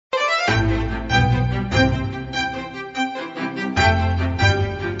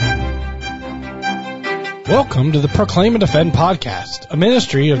Welcome to the Proclaim and Defend podcast, a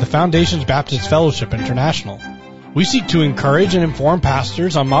ministry of the Foundations Baptist Fellowship International. We seek to encourage and inform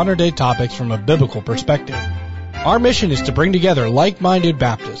pastors on modern-day topics from a biblical perspective. Our mission is to bring together like-minded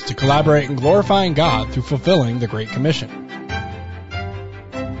Baptists to collaborate in glorifying God through fulfilling the Great Commission.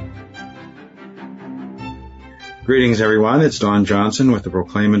 Greetings, everyone. It's Don Johnson with the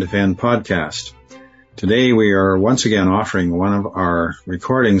Proclaim and Defend podcast. Today we are once again offering one of our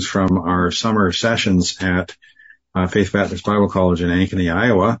recordings from our summer sessions at Faith Baptist Bible College in Ankeny,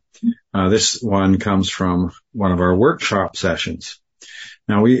 Iowa. This one comes from one of our workshop sessions.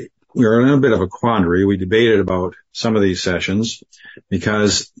 Now we are in a bit of a quandary. We debated about some of these sessions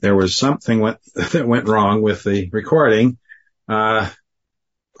because there was something that went wrong with the recording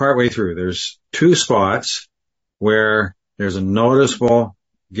partway through. There's two spots where there's a noticeable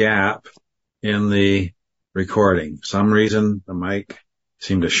gap in the recording. For some reason, the mic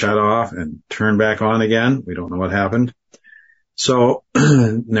seemed to shut off and turn back on again. We don't know what happened. So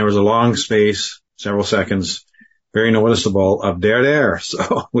there was a long space, several seconds, very noticeable of dead air,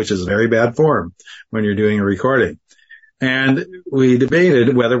 which is very bad form when you're doing a recording. And we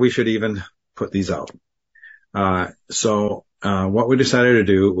debated whether we should even put these out. So what we decided to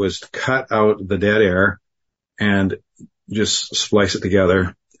do was to cut out the dead air and just splice it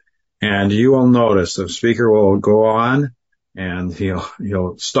together. And you will notice the speaker will go on and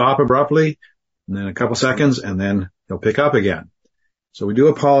he'll stop abruptly and then a couple seconds and then he'll pick up again. So we do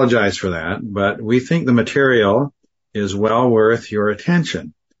apologize for that, but we think the material is well worth your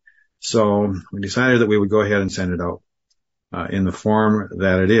attention. So we decided that we would go ahead and send it out in the form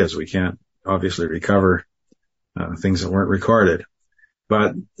that it is. We can't obviously recover things that weren't recorded.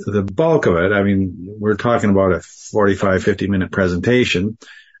 But the bulk of it, I mean, we're talking about a 45, 50-minute presentation.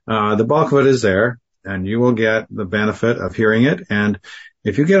 The bulk of it is there, and you will get the benefit of hearing it. And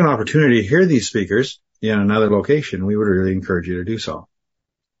if you get an opportunity to hear these speakers in another location, we would really encourage you to do so.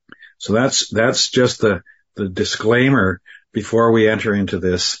 So that's just the disclaimer before we enter into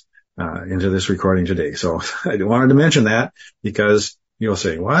this recording today. So I wanted to mention that because you'll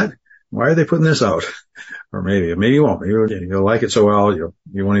say, what? Why are they putting this out? Or maybe you won't. Maybe you'll like it so well,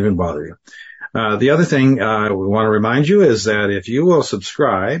 you won't even bother you. The other thing we want to remind you is that if you will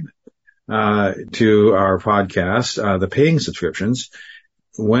subscribe to our podcast, the paying subscriptions,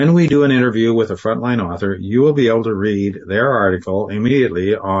 when we do an interview with a frontline author, you will be able to read their article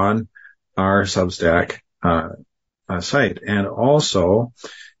immediately on our Substack site. And also,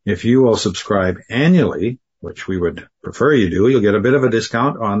 if you will subscribe annually, which we would prefer you do, you'll get a bit of a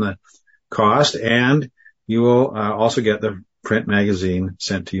discount on the cost, and you will also get the print magazine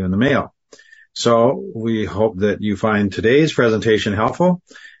sent to you in the mail. So we hope that you find today's presentation helpful,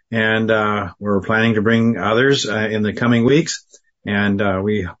 and we're planning to bring others in the coming weeks. And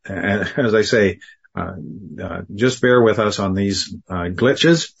as I say, just bear with us on these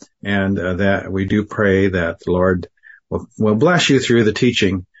glitches, and that we do pray that the Lord will bless you through the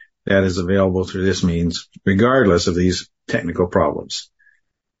teaching that is available through this means, regardless of these technical problems.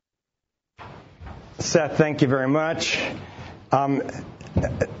 Seth, thank you very much.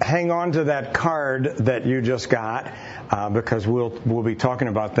 Hang on to that card that you just got, because we'll be talking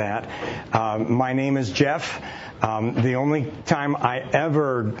about that. My name is Jeff. The only time I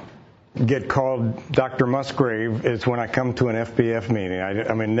ever get called Dr. Musgrave is when I come to an FBF meeting.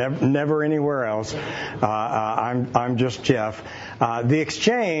 I mean, never anywhere else. I'm just Jeff. The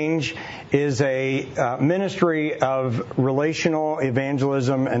Exchange is a ministry of relational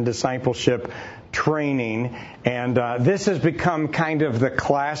evangelism and discipleship training, and this has become kind of the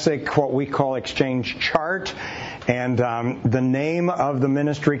classic, what we call Exchange chart. And the name of the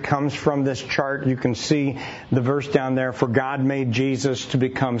ministry comes from this chart. You can see the verse down there, for God made Jesus to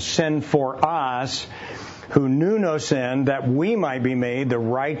become sin for us, who knew no sin, that we might be made the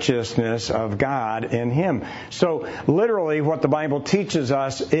righteousness of God in Him. So literally what the Bible teaches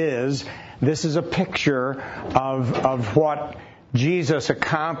us is, this is a picture of what Jesus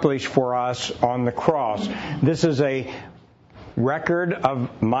accomplished for us on the cross. This is a record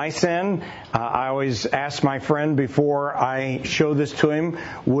of my sin. I always ask my friend before I show this to him,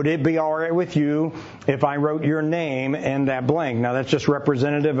 would it be all right with you if I wrote your name in that blank? Now that's just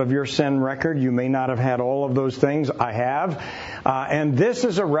representative of your sin record. You may not have had all of those things. I have. And this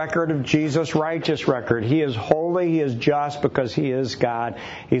is a record of Jesus' righteous record. He is holy. He is just because He is God.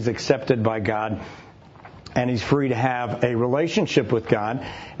 He's accepted by God. And he's free to have a relationship with God.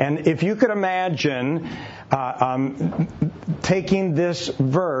 And if you could imagine taking this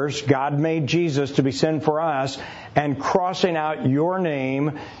verse, God made Jesus to be sin for us, and crossing out your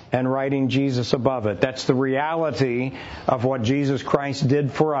name and writing Jesus above it. That's the reality of what Jesus Christ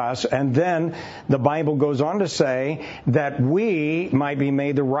did for us. And then the Bible goes on to say that we might be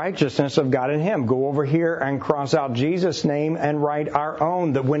made the righteousness of God in Him. Go over here and cross out Jesus' name and write our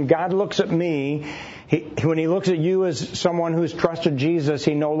own. That when God looks at me, when He looks at you as someone who's trusted Jesus,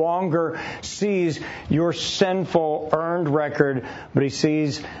 He no longer sees your sinful earned record, but He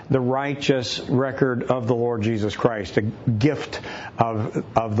sees the righteous record of the Lord Jesus Christ, a gift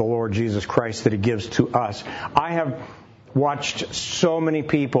of the Lord Jesus Christ that He gives to us. I have watched so many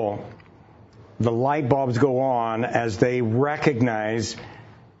people, the light bulbs go on as they recognize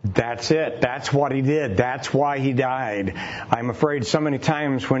that's it. That's what He did. That's why He died. I'm afraid so many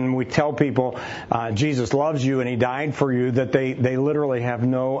times when we tell people Jesus loves you and He died for you, that they literally have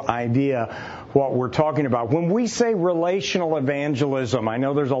no idea what we're talking about. When we say relational evangelism, I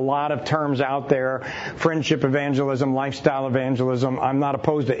know there's a lot of terms out there, friendship evangelism, lifestyle evangelism. I'm not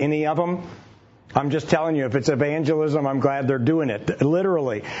opposed to any of them. I'm just telling you, if it's evangelism, I'm glad they're doing it,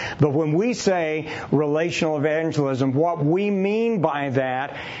 literally. But when we say relational evangelism, what we mean by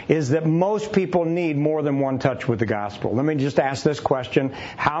that is that most people need more than one touch with the gospel. Let me just ask this question.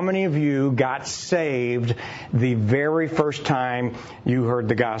 How many of you got saved the very first time you heard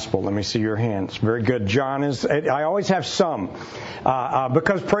the gospel? Let me see your hands. Very good. John is, I always have some.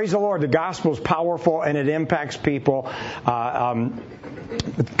 Because praise the Lord, the gospel is powerful and it impacts people. Come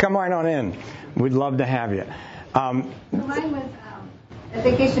right on in. We'd love to have you. Mine was at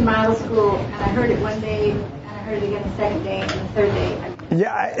Vacation Bible School, and I heard it one day, and I heard it again the second day, and the third day.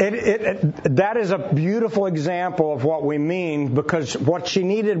 Yeah, that is a beautiful example of what we mean, because what she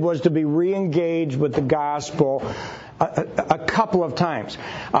needed was to be re-engaged with the gospel a couple of times.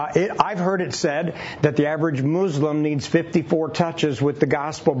 I've heard it said that the average Muslim needs 54 touches with the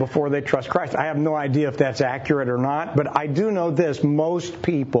gospel before they trust Christ. I have no idea if that's accurate or not, but I do know this. Most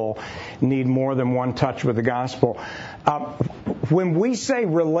people need more than one touch with the gospel. When we say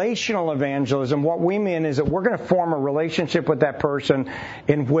relational evangelism, what we mean is that we're going to form a relationship with that person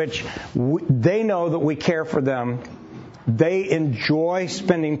in which they know that we care for them. They enjoy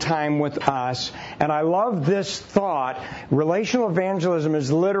spending time with us. And I love this thought. Relational evangelism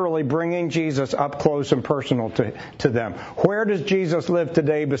is literally bringing Jesus up close and personal to them. Where does Jesus live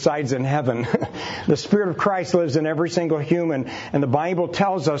today besides in heaven? The Spirit of Christ lives in every single human. And the Bible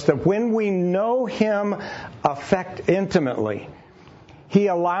tells us that when we know Him intimately, He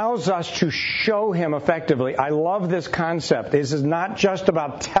allows us to show Him effectively. I love this concept. This is not just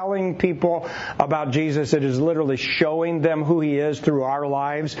about telling people about Jesus. It is literally showing them who He is through our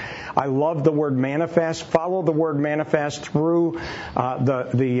lives. I love the word manifest. Follow the word manifest through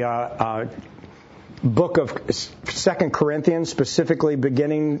the book of 2 Corinthians, specifically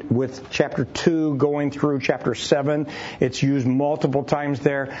beginning with chapter 2, going through chapter 7. It's used multiple times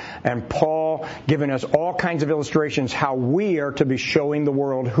there. And Paul giving us all kinds of illustrations how we are to be showing the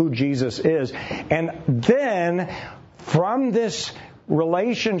world who Jesus is. And then from this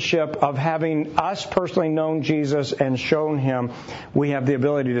relationship of having us personally known Jesus and shown Him, we have the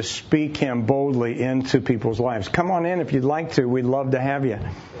ability to speak Him boldly into people's lives. Come on in if you'd like to. We'd love to have you.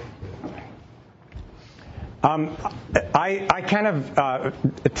 I kind of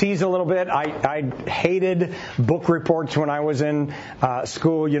tease a little bit. I hated book reports when I was in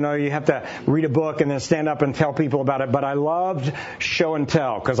school. You know, you have to read a book and then stand up and tell people about it. But I loved show and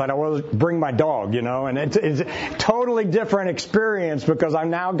tell because I'd always bring my dog, you know. And it's a totally different experience because I've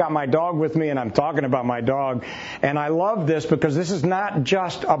now got my dog with me and I'm talking about my dog. And I love this because this is not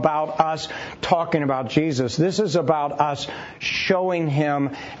just about us talking about Jesus. This is about us showing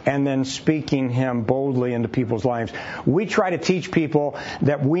Him and then speaking Him boldly into people's lives. We try to teach people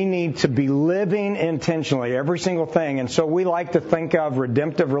that we need to be living intentionally, every single thing. And so we like to think of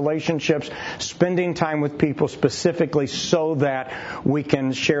redemptive relationships, spending time with people specifically so that we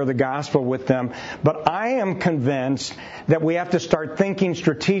can share the gospel with them. But I am convinced that we have to start thinking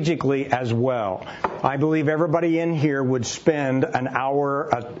strategically as well. I believe everybody in here would spend an hour,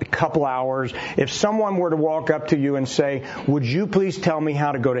 a couple hours. If someone were to walk up to you and say, would you please tell me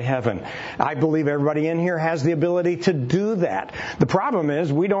how to go to heaven? I believe everybody in here has the ability to do that. The problem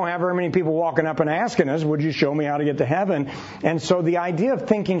is we don't have very many people walking up and asking us, would you show me how to get to heaven? And so the idea of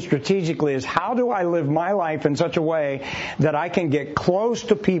thinking strategically is how do I live my life in such a way that I can get close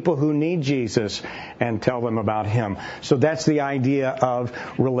to people who need Jesus and tell them about Him? So that's the idea of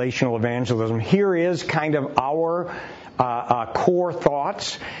relational evangelism. Here is kind of our core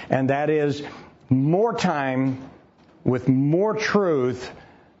thoughts, and that is more time with more truth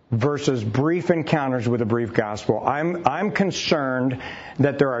versus brief encounters with a brief gospel. I'm concerned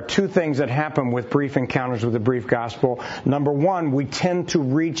that there are two things that happen with brief encounters with a brief gospel. Number one, we tend to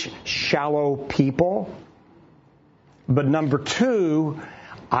reach shallow people. But number two,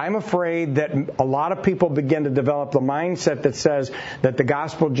 I'm afraid that a lot of people begin to develop the mindset that says that the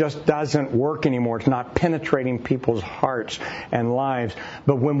gospel just doesn't work anymore. It's not penetrating people's hearts and lives.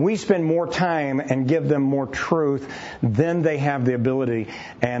 But when we spend more time and give them more truth, then they have the ability.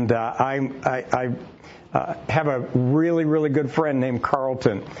 And I have a really, really good friend named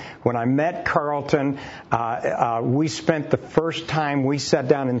Carlton. When I met Carlton, we spent the first time we sat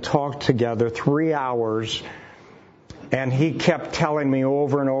down and talked together 3 hours. And he kept telling me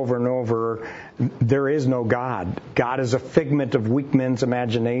over and over and over, there is no God. God is a figment of weak men's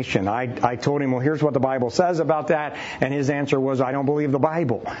imagination. I told him, well, here's what the Bible says about that. And his answer was, I don't believe the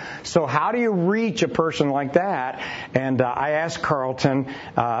Bible. So how do you reach a person like that? And I asked Carlton,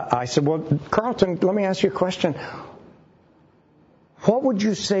 I said, well, Carlton, let me ask you a question. What would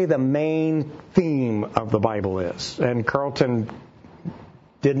you say the main theme of the Bible is? And Carlton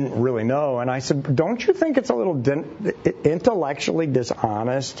didn't really know. And I said, don't you think it's a little intellectually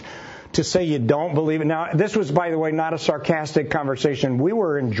dishonest to say you don't believe it? Now, this was, by the way, not a sarcastic conversation. We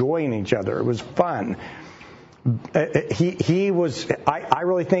were enjoying each other. It was fun. He was, I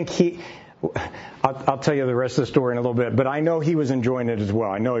really think I'll tell you the rest of the story in a little bit, but I know he was enjoying it as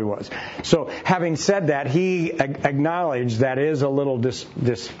well. I know he was. So having said that, he acknowledged that is a little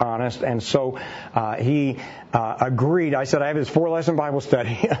dishonest, and so he agreed. I said, I have this 4-lesson Bible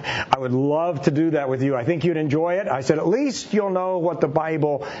study. I would love to do that with you. I think you'd enjoy it. I said, at least you'll know what the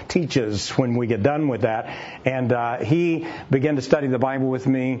Bible teaches when we get done with that. And he began to study the Bible with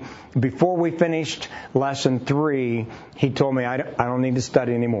me. Before we finished lesson 3, he told me, I don't need to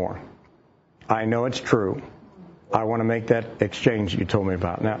study anymore. I know it's true. I want to make that exchange you told me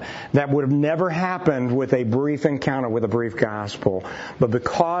about. Now, that would have never happened with a brief encounter with a brief gospel. But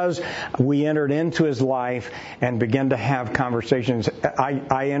because we entered into his life and began to have conversations,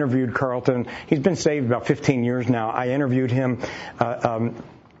 I interviewed Carlton. He's been saved about 15 years now. I interviewed him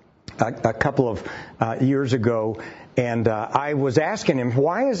a couple of years ago. And I was asking him,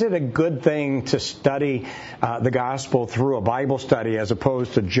 why is it a good thing to study the gospel through a Bible study as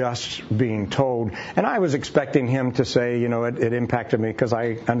opposed to just being told? And I was expecting him to say, it impacted me because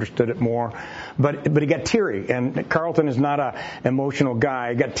I understood it more. But he got teary. And Carlton is not an emotional guy.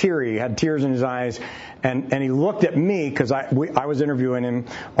 He got teary. He had tears in his eyes. And he looked at me because I was interviewing him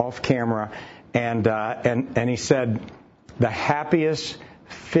off camera. And he said, the happiest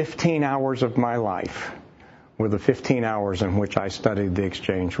 15 hours of my life were the 15 hours in which I studied the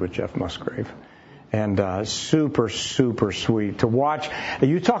exchange with Jeff Musgrave. And super, super sweet to watch.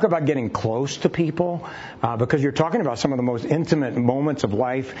 You talk about getting close to people because you're talking about some of the most intimate moments of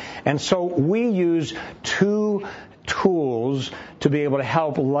life. And so we use 2 tools to be able to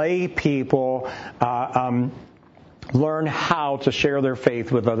help lay people learn how to share their faith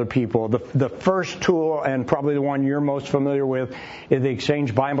with other people. The first tool, and probably the one you're most familiar with, is the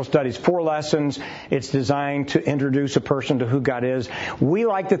Exchange Bible Studies. 4 lessons. It's designed to introduce a person to who God is. We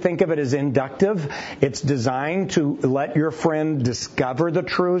like to think of it as inductive. It's designed to let your friend discover the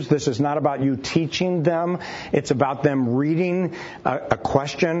truths. This is not about you teaching them. It's about them reading a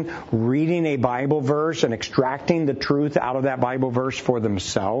question, reading a Bible verse, and extracting the truth out of that Bible verse for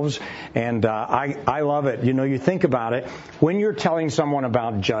themselves. And I love it. You think about it. When you're telling someone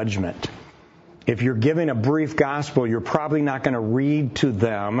about judgment, if you're giving a brief gospel, you're probably not going to read to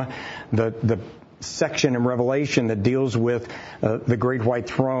them the section in Revelation that deals with the great white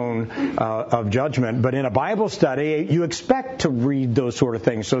throne of judgment. But in a Bible study, you expect to read those sort of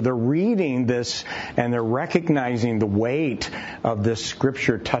things. So they're reading this and they're recognizing the weight of this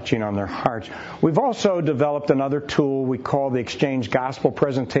scripture touching on their hearts. We've also developed another tool we call the Exchange Gospel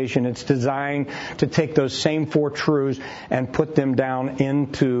Presentation. It's designed to take those same 4 truths and put them down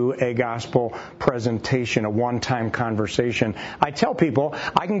into a gospel presentation, a one-time conversation. I tell people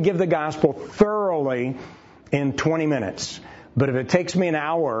I can give the gospel thoroughly in 20 minutes. But if it takes me an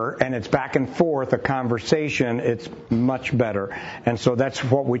hour and it's back and forth, a conversation, it's much better. And so that's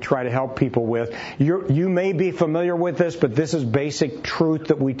what we try to help people with. You may be familiar with this, but this is basic truth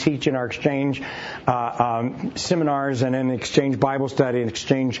that we teach in our Exchange seminars and in Exchange Bible Study and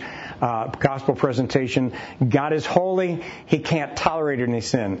Exchange Gospel Presentation. God is holy. He can't tolerate any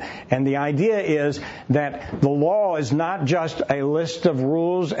sin. And the idea is that the law is not just a list of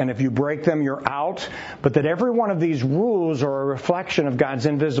rules, and if you break them, you're out, but that every one of these rules are a reflection of God's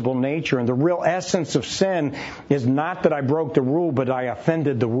invisible nature. And the real essence of sin is not that I broke the rule, but I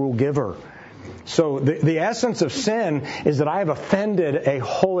offended the rule giver. So the essence of sin is that I have offended a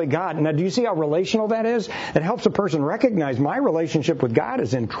holy God. Now, do you see how relational that is? It helps a person recognize my relationship with God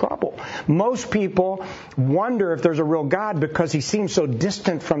is in trouble. Most people wonder if there's a real God because he seems so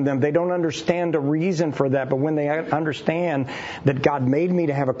distant from them. They don't understand the reason for that. But when they understand that God made me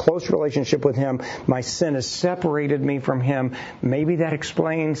to have a close relationship with him, my sin has separated me from him, maybe that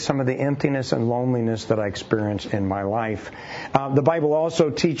explains some of the emptiness and loneliness that I experience in my life. The Bible also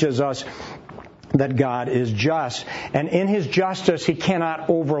teaches us that God is just. And in his justice, he cannot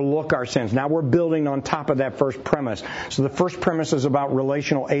overlook our sins. Now we're building on top of that first premise. So the first premise is about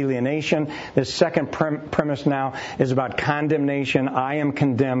relational alienation. The second premise now is about condemnation. I am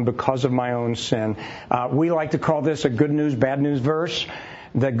condemned because of my own sin. We like to call this a good news, bad news verse.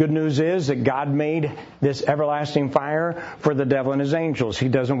 The good news is that God made this everlasting fire for the devil and his angels. He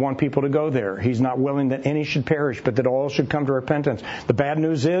doesn't want people to go there. He's not willing that any should perish, but that all should come to repentance. The bad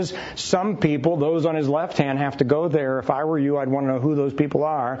news is some people, those on his left hand, have to go there. If I were you, I'd want to know who those people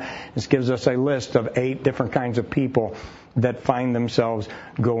are. This gives us a list of 8 different kinds of people that find themselves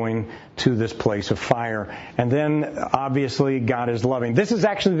going to this place of fire. And then, obviously, God is loving. This is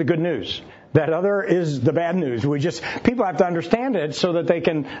actually the good news. That other is the bad news. People have to understand it so that they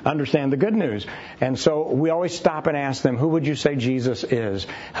can understand the good news. And so we always stop and ask them, who would you say Jesus is?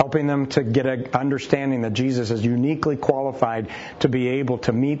 Helping them to get an understanding that Jesus is uniquely qualified to be able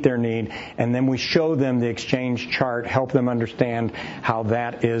to meet their need. And then we show them the exchange chart, help them understand how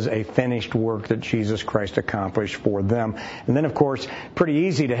that is a finished work that Jesus Christ accomplished for them. And then, of course, pretty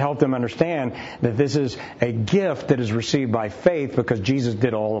easy to help them understand that this is a gift that is received by faith because Jesus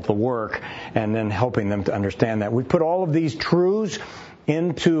did all of the work. And then helping them to understand that. We put all of these truths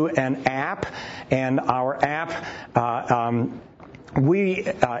into an app, and our app we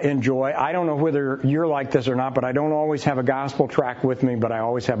enjoy. I don't know whether you're like this or not, but I don't always have a gospel track with me, but I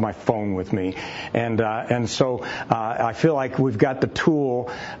always have my phone with me. And so I feel like we've got the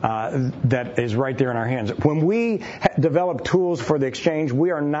tool that is right there in our hands. When we develop tools for the exchange,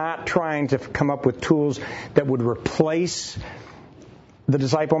 we are not trying to come up with tools that would replace the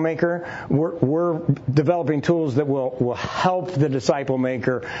disciple maker. We're developing tools that will help the disciple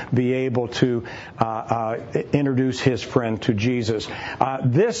maker be able to introduce his friend to Jesus.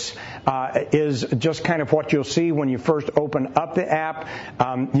 This is just kind of what you'll see when you first open up the app.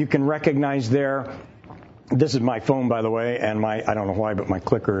 You can recognize there. This is my phone, by the way, and I don't know why, but my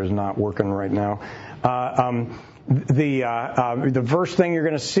clicker is not working right now. The first thing you're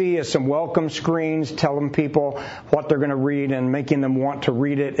going to see is some welcome screens telling people what they're going to read and making them want to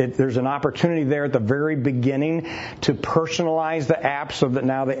read it. There's an opportunity there at the very beginning to personalize the app so that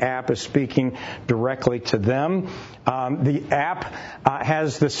now the app is speaking directly to them. The app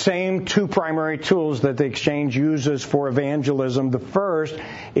has the same 2 primary tools that the Exchange uses for evangelism. The first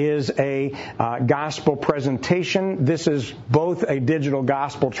is a gospel presentation. This is both a digital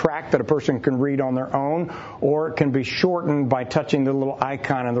gospel tract that a person can read on their own, or it can be shortened by touching the little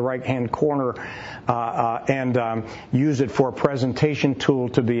icon in the right-hand corner and use it for a presentation tool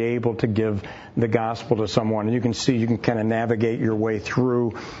to be able to give the gospel to someone. And you can see, you can kind of navigate your way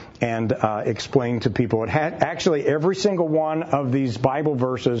through and explain to people. Actually, every single one of these Bible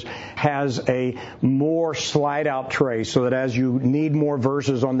verses has a more slide-out tray, so that as you need more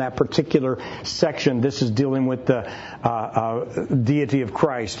verses on that particular section, this is dealing with the deity of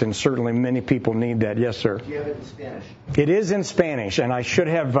Christ, and certainly many people need that. Yes, sir? Do you have it in Spanish? It is in Spanish, and I should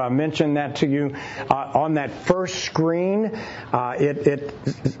have mentioned that to you. On that first screen, it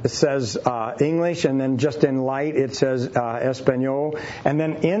says English, and then just in light it says Espanol. And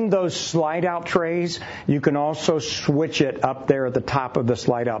then in those slide-out trays, you can also switch it up there at the top of the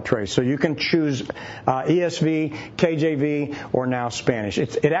slide-out tray. So you can choose ESV, KJV, or now Spanish.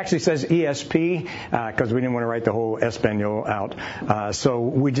 It actually says ESP because we didn't want to write the whole Espanol out. So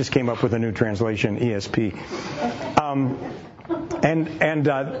we just came up with a new translation, ESP.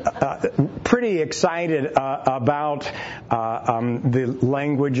 Pretty excited about the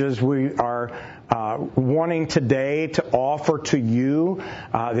languages we are wanting today to offer to you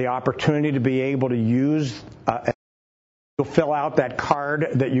the opportunity to be able to use. You'll fill out that card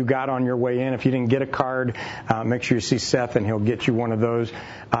that you got on your way in. If you didn't get a card, make sure you see Seth and he'll get you one of those.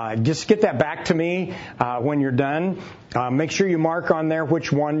 Just get that back to me when you're done. Make sure you mark on there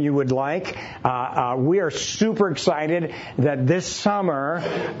which one you would like. We are super excited that this summer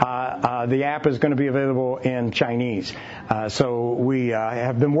the app is going to be available in Chinese. So we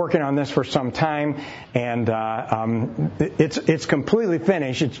have been working on this for some time, and it's completely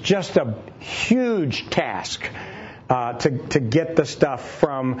finished. It's just a huge task to get the stuff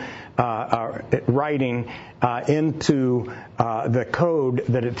from writing into the code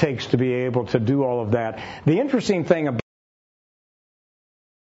that it takes to be able to do all of that. The interesting thing about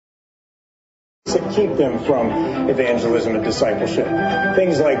keep them from evangelism and discipleship.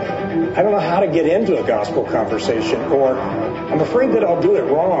 Things like, I don't know how to get into a gospel conversation, or I'm afraid that I'll do it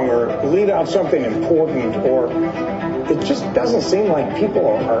wrong, or leave out something important, or it just doesn't seem like people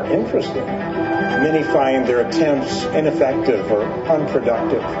are interested. Many find their attempts ineffective or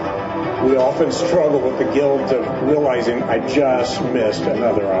unproductive. We often struggle with the guilt of realizing I just missed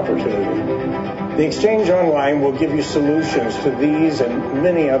another opportunity. The Exchange Online will give you solutions to these and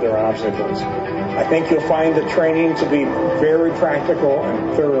many other obstacles. I think you'll find the training to be very practical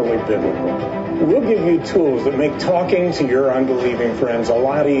and thoroughly biblical. We'll give you tools that make talking to your unbelieving friends a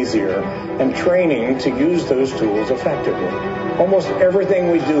lot easier and training to use those tools effectively. Almost everything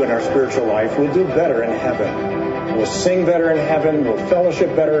we do in our spiritual life we'll do better in heaven. We'll sing better in heaven. We'll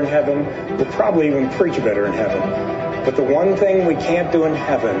fellowship better in heaven. We'll probably even preach better in heaven. But the one thing we can't do in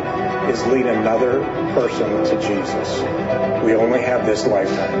heaven is lead another person to Jesus. We only have this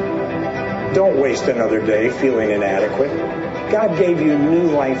lifetime. Don't waste another day feeling inadequate. God gave you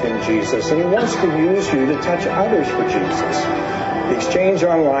new life in Jesus, and He wants to use you to touch others for Jesus. The Exchange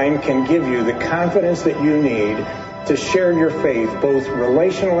Online can give you the confidence that you need to share your faith both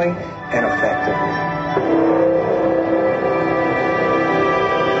relationally and effectively.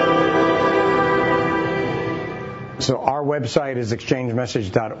 So our website is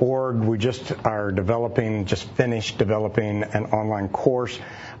exchangemessage.org. We just finished developing an online course.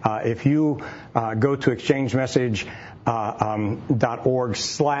 If you go to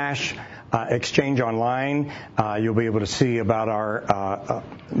exchangemessage.org/exchange online, you'll be able to see about our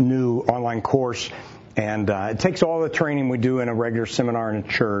new online course. And it takes all the training we do in a regular seminar in a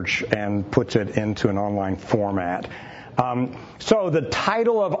church and puts it into an online format. So the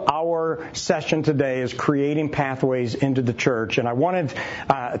title of our session today is Creating Pathways into the Church, and I wanted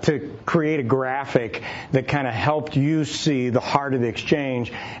to create a graphic that kind of helped you see the heart of the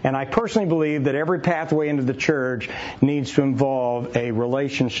exchange. And I personally believe that every pathway into the church needs to involve a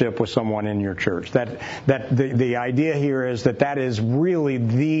relationship with someone in your church. The idea here is that is really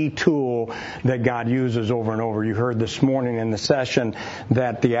the tool that God uses over and over. You heard this morning in the session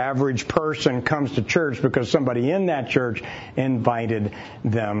that the average person comes to church because somebody in that church invited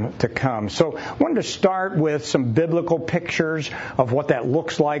them to come. So I wanted to start with some biblical pictures of what that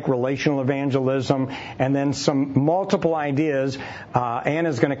looks like, relational evangelism, and then some multiple ideas.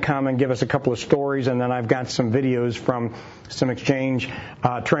 Anna's going to come and give us a couple of stories, and then I've got some videos from some exchange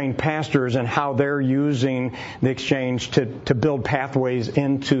trained pastors and how they're using the exchange to build pathways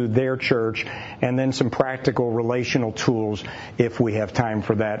into their church, and then some practical relational tools if we have time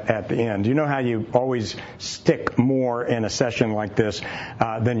for that at the end. You know how you always stick more in a session like this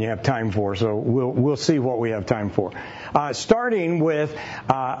than you have time for, so we'll see what we have time for. Starting with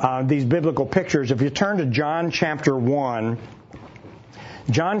these biblical pictures, if you turn to John chapter 1,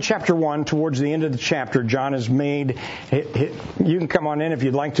 towards the end of the chapter, John has made, you can come on in if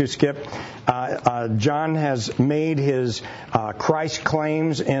you'd like to, Skip. John has made his Christ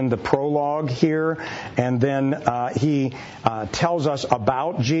claims in the prologue here, and then he tells us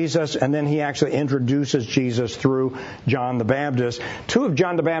about Jesus, and then he actually introduces Jesus through John the Baptist. Two of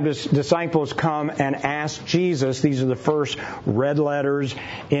John the Baptist's disciples come and ask Jesus. These are the first red letters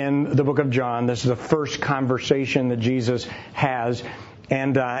in the book of John. This is the first conversation that Jesus has.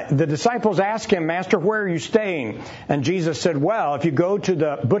 And the disciples ask him, Master, where are you staying? And Jesus said, well, if you go to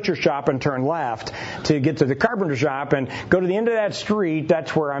the butcher shop and turn left to get to the carpenter shop and go to the end of that street,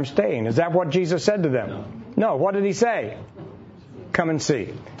 that's where I'm staying. Is that what Jesus said to them? No. What did he say? Come and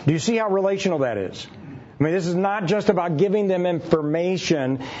see. Do you see how relational that is? I mean, this is not just about giving them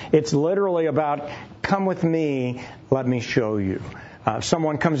information. It's literally about, come with me, let me show you. If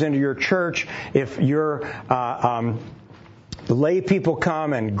someone comes into your church, if you're lay people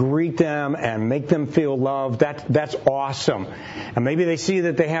come and greet them and make them feel loved, that's awesome. And maybe they see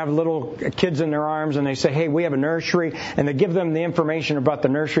that they have little kids in their arms and they say, hey, we have a nursery, and they give them the information about the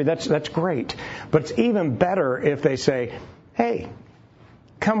nursery. That's great. But it's even better if they say, hey,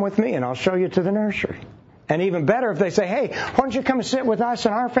 come with me and I'll show you to the nursery. And even better if they say, hey, why don't you come and sit with us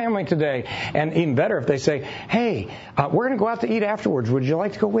and our family today? And even better if they say, hey, we're going to go out to eat afterwards. Would you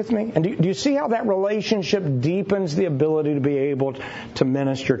like to go with me? And do you see how that relationship deepens the ability to be able to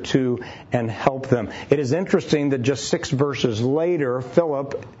minister to and help them? It is interesting that just 6 verses later,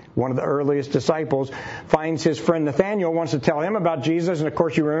 Philip, one of the earliest disciples, finds his friend Nathanael, wants to tell him about Jesus. And, of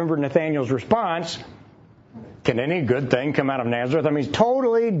course, you remember Nathanael's response. can any good thing come out of Nazareth? I mean, he's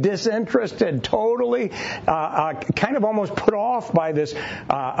totally disinterested, totally kind of almost put off by this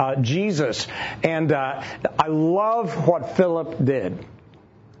Jesus. And I love what Philip did.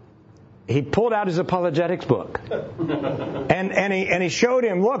 He pulled out his apologetics book. And he showed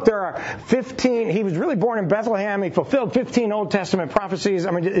him, look, there are 15, he was really born in Bethlehem. He fulfilled 15 Old Testament prophecies.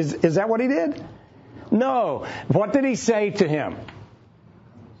 I mean, is that what he did? No. What did he say to him?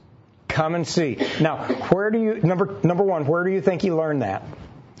 Come and see. Now, number one, where do you think he learned that?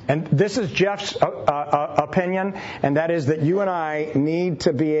 And this is Jeff's opinion, and that is that you and I need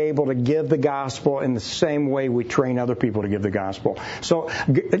to be able to give the gospel in the same way we train other people to give the gospel. So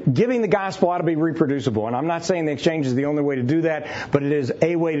giving the gospel ought to be reproducible. And I'm not saying the exchange is the only way to do that, but it is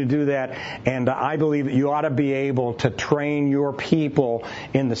a way to do that. And I believe that you ought to be able to train your people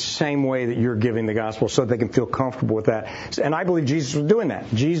in the same way that you're giving the gospel so that they can feel comfortable with that. And I believe Jesus was doing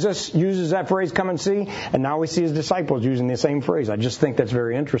that. Jesus uses that phrase, come and see, and now we see his disciples using the same phrase. I just think that's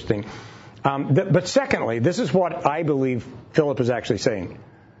very interesting. But secondly, this is what I believe Philip is actually saying.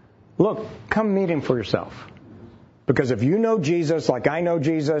 Look, come meet him for yourself. Because if you know Jesus like I know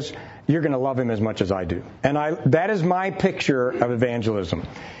Jesus, you're going to love him as much as I do. And that is my picture of evangelism.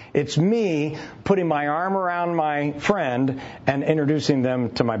 It's me putting my arm around my friend and introducing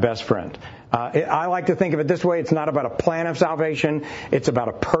them to my best friend. I like to think of it this way. It's not about a plan of salvation. It's about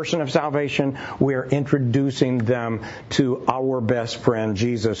a person of salvation. We are introducing them to our best friend,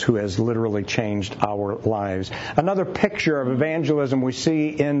 Jesus, who has literally changed our lives. Another picture of evangelism we see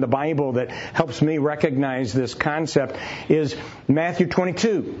in the Bible that helps me recognize this concept is Matthew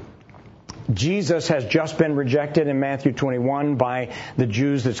 22. Jesus has just been rejected in Matthew 21 by the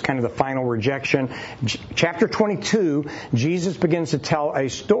Jews. That's kind of the final rejection. Chapter 22, Jesus begins to tell a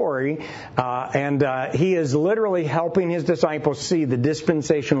story, and he is literally helping his disciples see the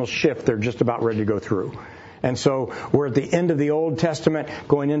dispensational shift they're just about ready to go through. And so we're at the end of the Old Testament,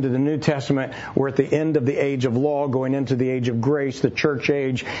 going into the New Testament. We're at the end of the age of law, going into the age of grace, the church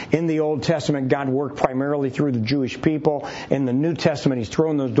age. In the Old Testament, God worked primarily through the Jewish people. In the New Testament, he's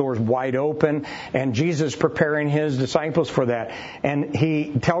thrown those doors wide open. And Jesus is preparing his disciples for that. And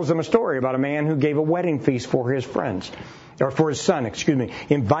he tells them a story about a man who gave a wedding feast for his friends. Or for his son, He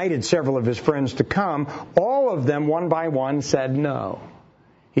invited several of his friends to come. All of them, one by one, said no.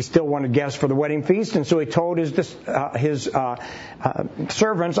 He still wanted guests for the wedding feast, and so he told his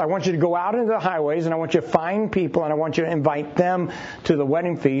servants, I want you to go out into the highways, and I want you to find people, and I want you to invite them to the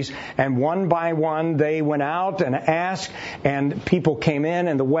wedding feast. And one by one, they went out and asked, and people came in,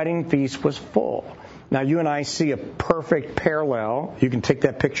 and the wedding feast was full. Now, you and I see a perfect parallel. You can take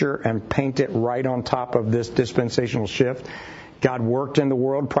that picture and paint it right on top of this dispensational shift. God worked in the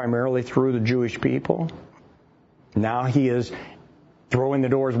world primarily through the Jewish people. Now he is throwing the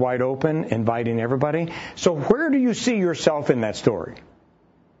doors wide open, inviting everybody. So where do you see yourself in that story?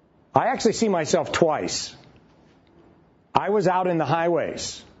 I actually see myself twice. I was out in the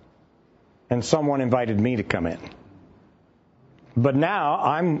highways, and someone invited me to come in. But now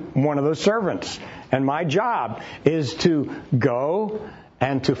I'm one of those servants, and my job is to go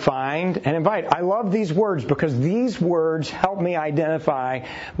and to find and invite. I love these words because these words help me identify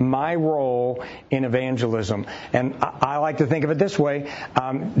my role in evangelism. And I like to think of it this way.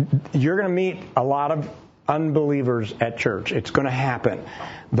 You're going to meet a lot of unbelievers at church. It's going to happen,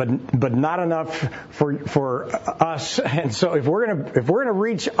 but not enough for us. And so if we're going to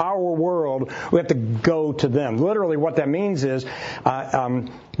reach our world, we have to go to them. Literally, what that means is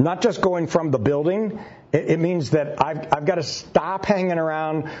not just going from the building. It means that I've got to stop hanging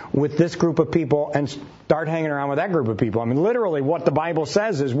around with this group of people and start hanging around with that group of people. I mean, literally what the Bible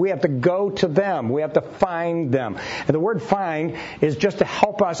says is we have to go to them. We have to find them. And the word find is just to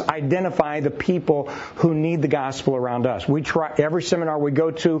help us identify the people who need the gospel around us. We try every seminar we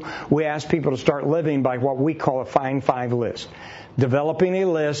go to, we ask people to start living by what we call a Find Five list. Developing a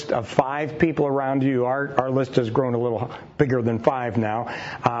list of 5 people around you. Our list has grown a little bigger than 5 now.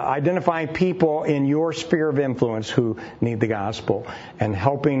 Identifying people in your sphere of influence who need the gospel and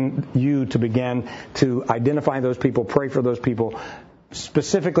helping you to begin to identify those people, pray for those people,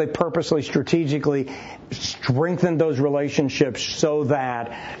 specifically, purposely, strategically strengthen those relationships so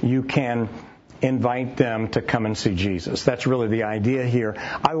that you can invite them to come and see Jesus. That's really the idea here.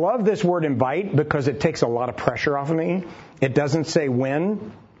 I love this word invite because it takes a lot of pressure off of me. It doesn't say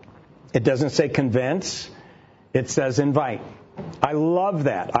when. It doesn't say convince. It says invite. I love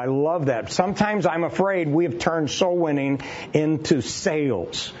that. I love that. Sometimes I'm afraid we have turned soul winning into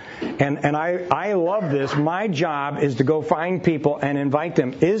sales. And I love this. My job is to go find people and invite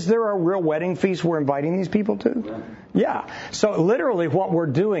them. Is there a real wedding feast we're inviting these people to? Yeah. So literally what we're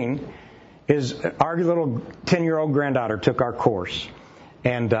doing is our little 10-year-old granddaughter took our course.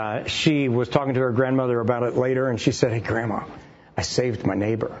 And she was talking to her grandmother about it later, and she said, "Hey, Grandma, I saved my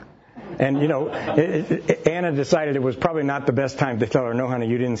neighbor." And, Anna decided it was probably not the best time to tell her, "No, honey,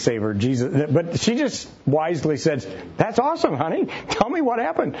 you didn't save her. Jesus." But she just wisely said, "That's awesome, honey. Tell me what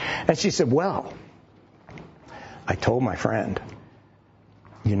happened." And she said, "Well, I told my friend,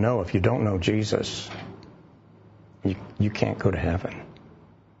 if you don't know Jesus, you can't go to heaven.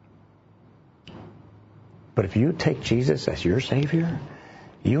 But if you take Jesus as your Savior,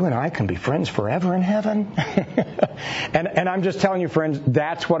 you and I can be friends forever in heaven." And I'm just telling you, friends,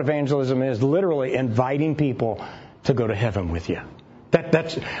 that's what evangelism is, literally inviting people to go to heaven with you.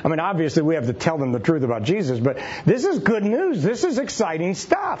 Obviously we have to tell them the truth about Jesus, but this is good news. This is exciting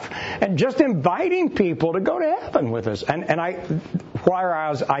stuff. And just inviting people to go to heaven with us. And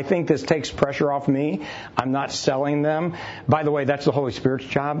I think this takes pressure off me. I'm not selling them. By the way, that's the Holy Spirit's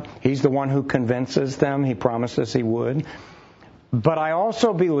job. He's the one who convinces them. He promised us He would. But I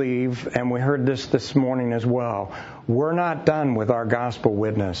also believe, and we heard this morning as well, we're not done with our gospel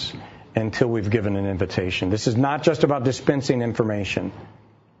witness until we've given an invitation. This is not just about dispensing information.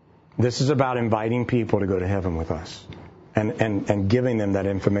 This is about inviting people to go to heaven with us and giving them that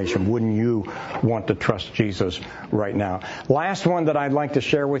information. Wouldn't you want to trust Jesus right now? Last one that I'd like to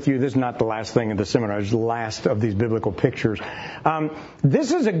share with you. This is not the last thing of the seminar. It's the last of these biblical pictures.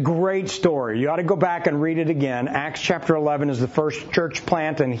 This is a great story. You ought to go back and read it again. Acts chapter 11 is the first church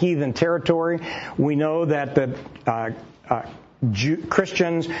plant in heathen territory. We know that the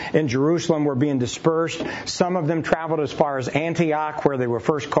Christians in Jerusalem were being dispersed. Some of them traveled as far as Antioch, where they were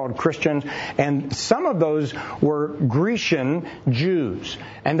first called Christians, and some of those were Grecian Jews.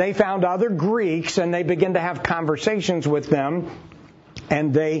 And they found other Greeks, and they began to have conversations with them,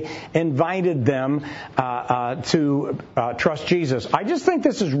 and they invited them to trust Jesus. I just think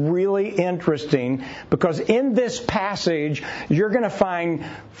this is really interesting because in this passage, you're going to find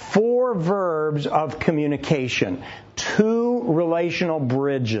 4 verbs of communication, 2 relational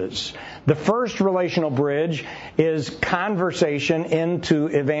bridges. The first relational bridge is conversation into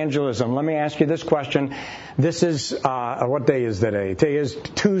evangelism. Let me ask you this question. This is, what day is today? Today is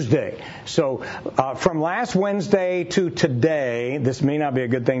Tuesday. So from last Wednesday to today, this may not be a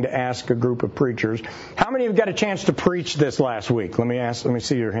good thing to ask a group of preachers. How many of you got a chance to preach this last week? Let me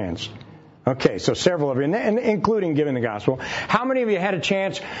see your hands. Okay, so several of you, and including giving the gospel. How many of you had a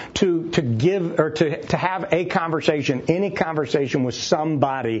chance to give or to have a conversation, any conversation with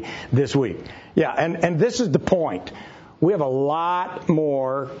somebody this week? Yeah, and this is the point. We have a lot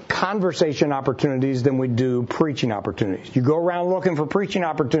more conversation opportunities than we do preaching opportunities. You go around looking for preaching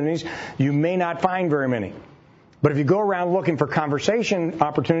opportunities, you may not find very many. But if you go around looking for conversation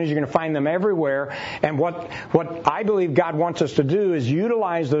opportunities, you're going to find them everywhere. And what I believe God wants us to do is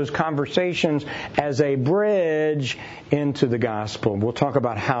utilize those conversations as a bridge into the gospel. We'll talk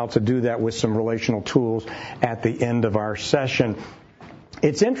about how to do that with some relational tools at the end of our session.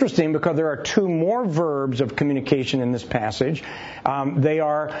 It's interesting because there are 2 more verbs of communication in this passage. They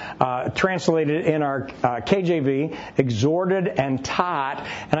are translated in our KJV, exhorted and taught.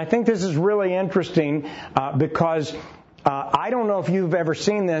 And I think this is really interesting because I don't know if you've ever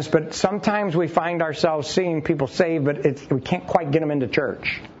seen this, but sometimes we find ourselves seeing people saved, but we can't quite get them into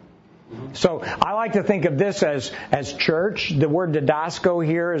church. So I like to think of this as church. The word didasko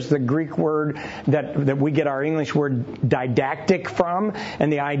here is the Greek word that we get our English word didactic from.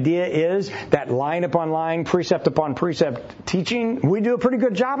 And the idea is that line upon line, precept upon precept teaching. We do a pretty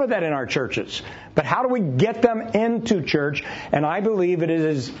good job of that in our churches. But how do we get them into church? And I believe it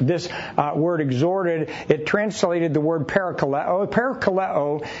is this word exhorted. It translated the word parakaleo.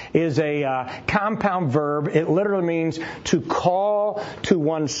 Parakaleo is a compound verb. It literally means to call to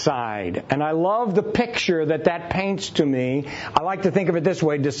one side. And I love the picture that paints to me. I like to think of it this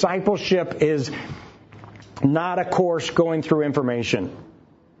way. Discipleship is not a course going through information.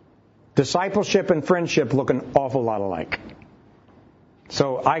 Discipleship and friendship look an awful lot alike.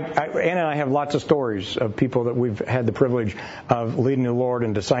 So Anna and I have lots of stories of people that we've had the privilege of leading the Lord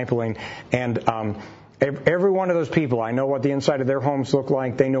and discipling. And every one of those people, I know what the inside of their homes look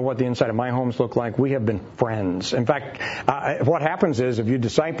like. They know what the inside of my homes look like. We have been friends. In fact, what happens is if you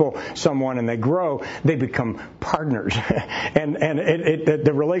disciple someone and they grow, they become partners. and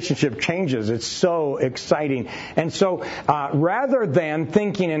the relationship changes. It's so exciting. And so rather than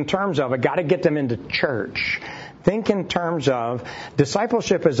thinking in terms of, I got to get them into church, think in terms of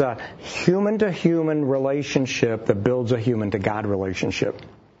discipleship is a human-to-human relationship that builds a human-to-God relationship.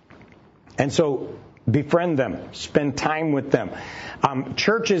 And so Befriend them. Spend time with them.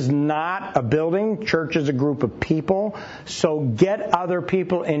 Church is not a building. Church is a group of people. So get other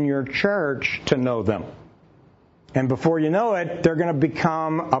people in your church to know them. And before you know it, they're going to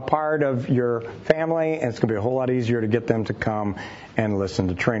become a part of your family, and it's going to be a whole lot easier to get them to come and listen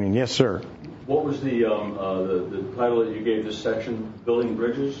to training. Yes, sir. What was the title that you gave this section? Building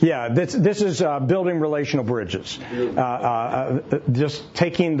bridges? Yeah, this is building relational bridges. Just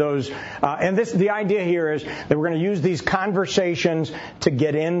taking those, and the idea here is that we're going to use these conversations to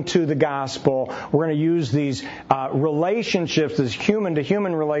get into the gospel. We're going to use these relationships, these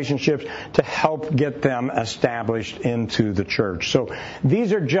human-to-human relationships, to help get them established into the church. So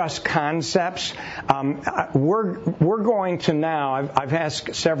these are just concepts. We're going to now. I've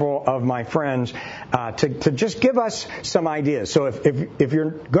asked several of my friends to just give us some ideas. So if you're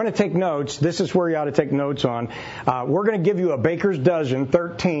going to take notes, this is where you ought to take notes on. We're going to give you a baker's dozen,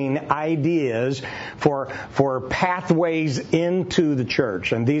 13 ideas for pathways into the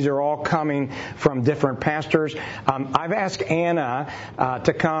church. And these are all coming from different pastors. I've asked Anna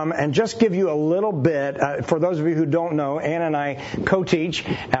to come and just give you a little bit. For those of you who don't know, Anna and I co-teach.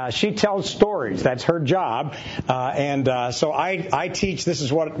 She tells stories. That's her job. So I teach. This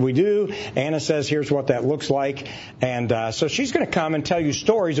is what we do. Anna says, here's what that looks like. And so she's going to come and tell you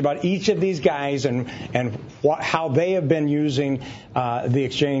stories about each of these guys and how they have been using the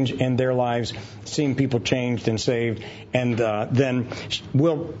exchange in their lives, seeing people changed and saved. And then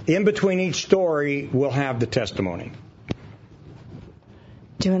in between each story, we'll have the testimony.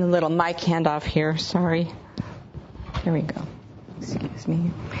 Doing a little mic handoff here. Sorry. Here we go. Excuse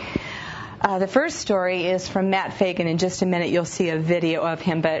me. The first story is from Matt Fagan. In just a minute, you'll see a video of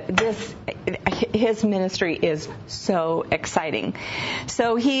him. But his ministry is so exciting.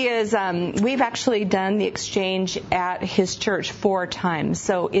 So he is. We've actually done the exchange at his church 4 times.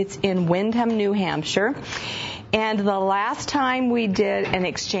 So it's in Windham, New Hampshire. And the last time we did an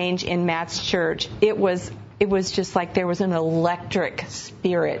exchange in Matt's church, it was just like there was an electric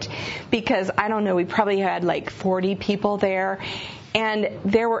spirit, because I don't know, we probably had like 40 people there, and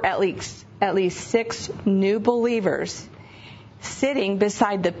there were at least 6 new believers sitting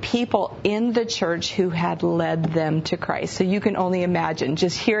beside the people in the church who had led them to Christ. So you can only imagine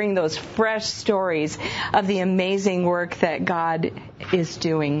just hearing those fresh stories of the amazing work that God is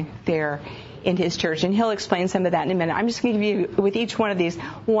doing there in his church. And he'll explain some of that in a minute. I'm just going to give you, with each one of these,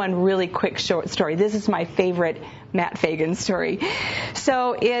 one really quick short story. This is my favorite Matt Fagan story.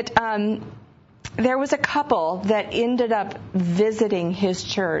 So there was a couple that ended up visiting his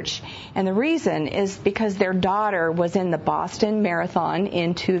church, and the reason is because their daughter was in the Boston Marathon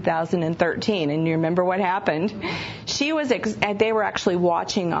in 2013, and you remember what happened. They were actually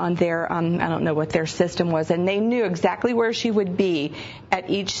watching on their, I don't know what their system was, and they knew exactly where she would be at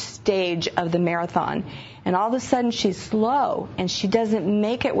each stage of the marathon. And all of a sudden she's slow, and she doesn't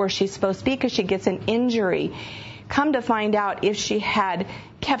make it where she's supposed to be because she gets an injury. Come to find out, if she had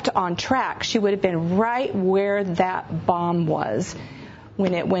kept on track, she would have been right where that bomb was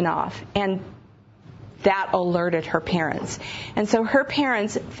when it went off. And that alerted her parents. And so her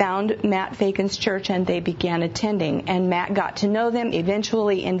parents found Matt Fagan's church, and they began attending. And Matt got to know them,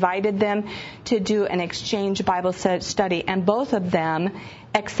 eventually invited them to do an exchange Bible study. And both of them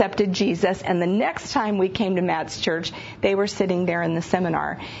accepted Jesus. And the next time we came to Matt's church, they were sitting there in the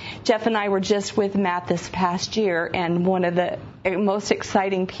seminar. Jeff and I were just with Matt this past year, and one of the most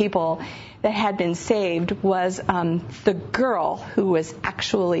exciting people that had been saved was the girl who was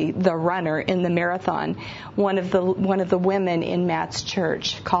actually the runner in the marathon. One of the women in Matt's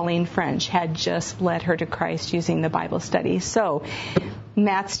church, Colleen French, had just led her to Christ using the Bible study. So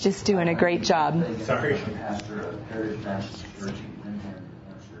Matt's just doing a great job. Sorry, pastor of Heritage Baptist Church in New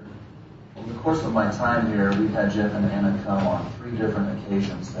Hampshire. Over the course of my time here, we've had Jeff and Anna come on 3 different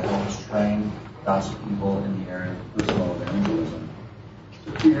occasions to help us train God's people in the area of personal evangelism.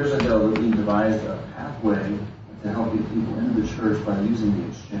 So 2 years ago, we devised a pathway to help get people into the church by using the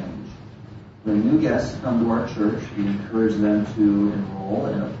exchange. When new guests come to our church, we encourage them to enroll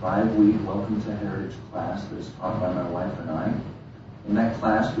in a 5-week Welcome to Heritage class that is taught by my wife and I. In that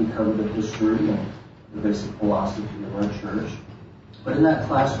class, we cover the history and the basic philosophy of our church. But in that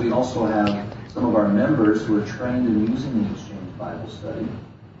class, we also have some of our members who are trained in using the exchange Bible study.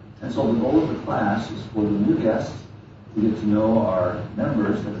 And so the goal of the class is for the new guests to get to know our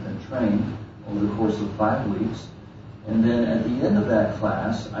members that have been trained over the course of 5 weeks. And then at the end of that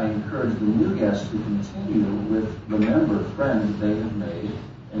class, I encourage the new guests to continue with the member friend that they have made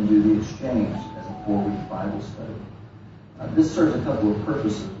and do the exchange as a 4-week Bible study. This serves a couple of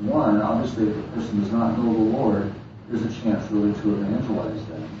purposes. One, obviously, if the person does not know the Lord, there's a chance really to evangelize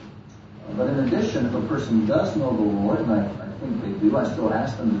them. But in addition, if a person does know the Lord, and I think they do, I still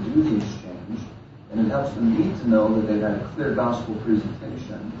ask them to do the exchange, and it helps them need to know that they've had a clear gospel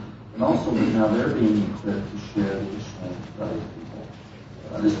presentation, and also that now they're being equipped to share the exchange with other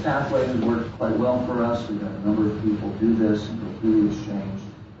people. This pathway has worked quite well for us. We've had a number of people do this and go through the exchange.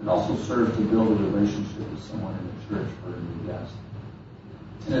 It also serves to build a relationship with someone in the church for a new guest.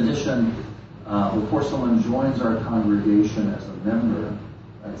 In addition, before someone joins our congregation as a member,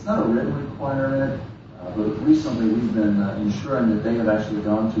 it's not a written requirement, but recently we've been ensuring that they have actually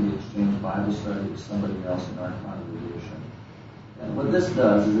gone to the exchange Bible study with somebody else in our congregation. And what this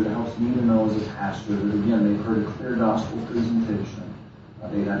does is it helps me to know as a pastor that, again, they've heard a clear gospel presentation.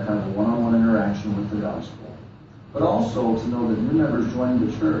 They had kind of a one-on-one interaction with the gospel. But also to know that new members joining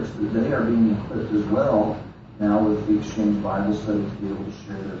the church, that they are being equipped as well now with the exchange Bible study to be able to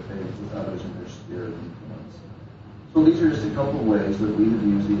share their faith with others in their sphere of influence. So these are just a couple of ways that we have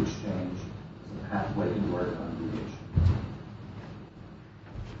used the exchange as a pathway into our congregation.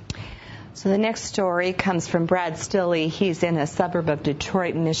 So the next story comes from Brad Stilley. He's in a suburb of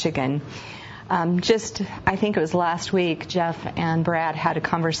Detroit, Michigan. I think it was last week, Jeff and Brad had a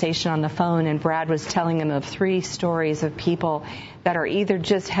conversation on the phone, and Brad was telling him of 3 stories of people that are either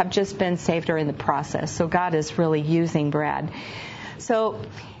have just been saved or in the process. So God is really using Brad. So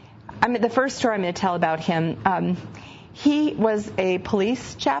the first story I'm going to tell about him, he was a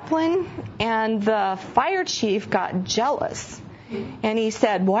police chaplain, and the fire chief got jealous. And he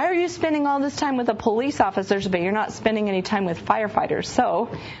said, why are you spending all this time with the police officers, but you're not spending any time with firefighters? So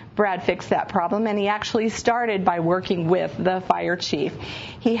Brad fixed that problem, and he actually started by working with the fire chief.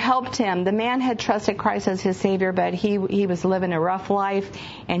 He helped him. The man had trusted Christ as his Savior, but he was living a rough life,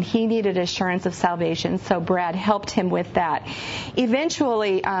 and he needed assurance of salvation, so Brad helped him with that.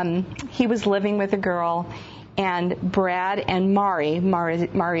 Eventually, he was living with a girl, and Brad and Mari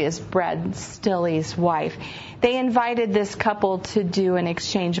is Brad Stilley's wife, they invited this couple to do an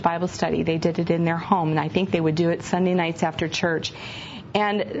exchange Bible study. They did it in their home, and I think they would do it Sunday nights after church.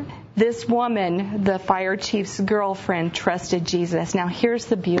 And this woman, the fire chief's girlfriend, trusted Jesus. Now, here's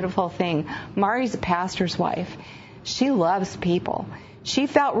the beautiful thing. Mari's a pastor's wife. She loves people. She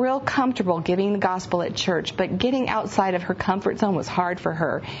felt real comfortable giving the gospel at church, but getting outside of her comfort zone was hard for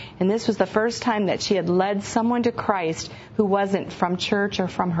her. And this was the first time that she had led someone to Christ who wasn't from church or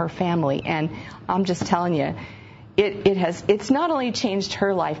from her family. And I'm just telling you, it's not only changed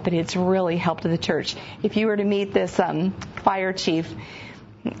her life, but it's really helped the church. If you were to meet this fire chief,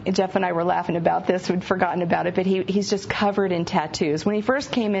 Jeff and I were laughing about this. We'd forgotten about it, but he's just covered in tattoos. When he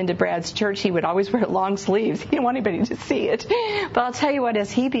first came into Brad's church, he would always wear long sleeves. He didn't want anybody to see it. But I'll tell you what,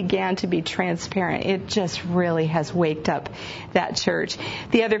 as he began to be transparent, it just really has waked up that church.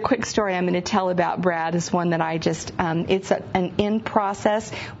 The other quick story I'm going to tell about Brad is one that I just, it's an in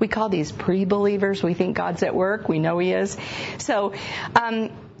process. We call these pre-believers. We think God's at work. We know He is. So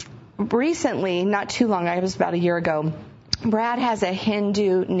recently, not too long, it was about a year ago, Brad has a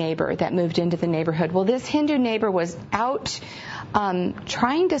Hindu neighbor that moved into the neighborhood. Well, this Hindu neighbor was out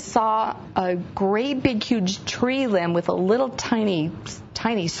trying to saw a great big huge tree limb with a little tiny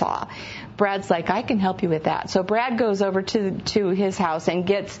saw. Brad's like, I can help you with that. So Brad goes over to his house and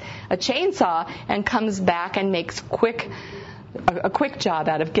gets a chainsaw and comes back and makes a quick job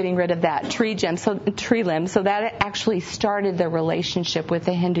out of getting rid of that tree limb. So that actually started the relationship with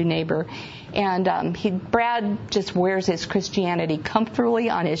the Hindu neighbor. And Brad just wears his Christianity comfortably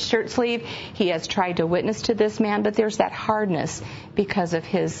on his shirt sleeve. He has tried to witness to this man, but there's that hardness because of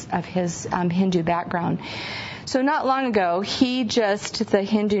his Hindu background. So not long ago, the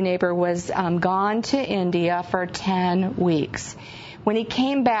Hindu neighbor was gone to India for 10 weeks. When he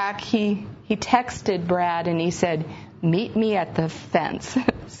came back, he texted Brad and he said, meet me at the fence.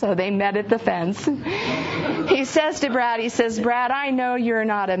 So they met at the fence. He says to Brad, Brad, I know you're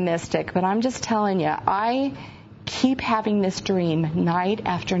not a mystic, but I'm just telling you, I keep having this dream night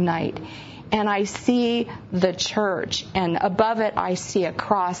after night. And I see the church, and above it I see a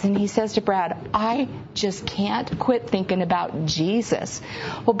cross. And he says to Brad, I just can't quit thinking about Jesus.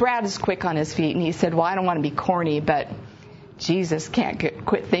 Well, Brad is quick on his feet, and he said, well, I don't want to be corny, but Jesus can't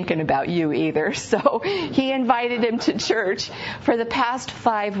quit thinking about you either. So he invited him to church. For the past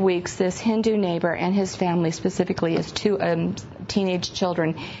 5 weeks, this Hindu neighbor and his family, specifically his 2 teenage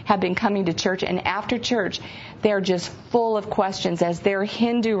children, have been coming to church. And after church, they're just full of questions as their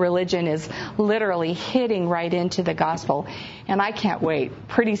Hindu religion is literally hitting right into the gospel. And I can't wait.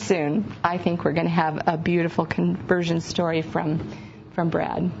 Pretty soon, I think we're going to have a beautiful conversion story from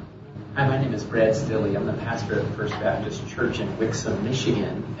Brad. Hi, my name is Brad Stilley. I'm the pastor at First Baptist Church in Wixom,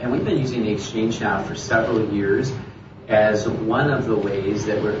 Michigan. And we've been using the exchange now for several years. as one of the ways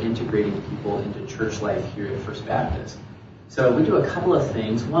that we're integrating people into church life here at First Baptist. So we do a couple of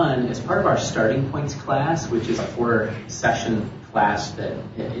things. One, as part of our Starting Points class, which is a 4-session class that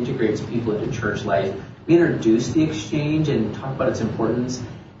integrates people into church life, we introduce the exchange and talk about its importance.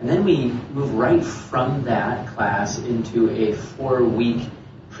 And then we move right from that class into a 4-week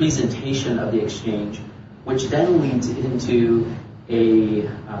presentation of the exchange, which then leads into a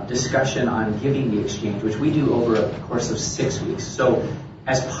discussion on giving the exchange, which we do over a course of 6 weeks. So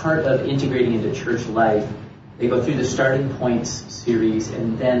as part of integrating into church life, they go through the Starting Points series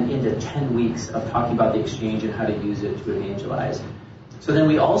and then into 10 weeks of talking about the exchange and how to use it to evangelize. So then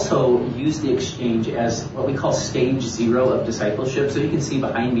we also use the exchange as what we call stage 0 of discipleship. So you can see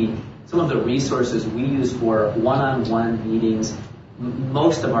behind me some of the resources we use for one-on-one meetings.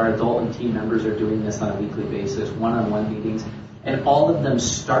 Most of our adult and teen members are doing this on a weekly basis, one-on-one meetings. And all of them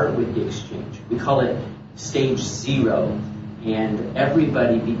start with the exchange. We call it stage 0. And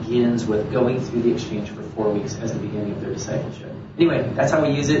everybody begins with going through the exchange for 4 weeks as the beginning of their discipleship. Anyway, that's how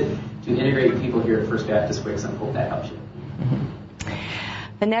we use it to integrate people here at First Baptist Wicks. I hope that helps you. Mm-hmm.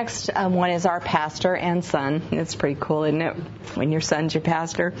 The next one is our pastor and son. It's pretty cool, isn't it, when your son's your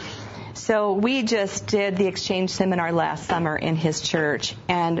pastor? So we just did the exchange seminar last summer in his church.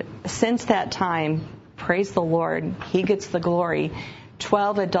 And since that time, praise the Lord, he gets the glory.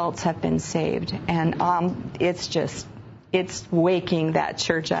 12 adults have been saved. And it's waking that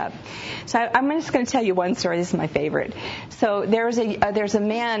church up. So I'm just going to tell you one story. This is my favorite. So there's a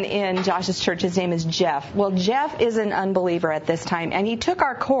man in Josh's church. His name is Jeff. Well, Jeff is an unbeliever at this time, and he took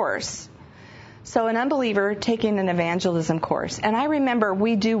our course. So an unbeliever taking an evangelism course. And I remember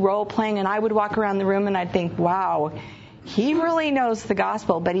we do role playing, and I would walk around the room and I'd think, wow, he really knows the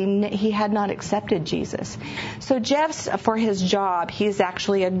gospel, but he had not accepted Jesus. So Jeff's, for his job, he's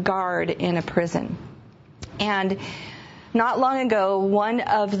actually a guard in a prison. And not long ago, one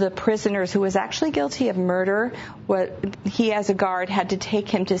of the prisoners who was actually guilty of murder, he as a guard had to take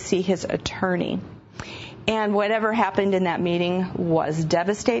him to see his attorney. And whatever happened in that meeting was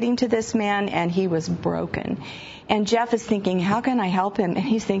devastating to this man, and he was broken. And Jeff is thinking, how can I help him? And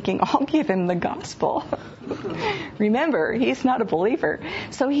he's thinking, I'll give him the gospel. Remember, he's not a believer.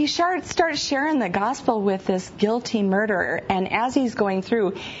 So he starts sharing the gospel with this guilty murderer. And as he's going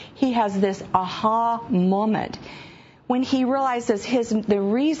through, he has this aha moment when he realizes the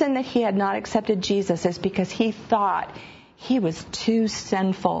reason that he had not accepted Jesus is because he thought he was too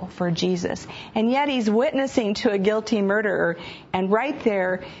sinful for Jesus. And yet he's witnessing to a guilty murderer. And right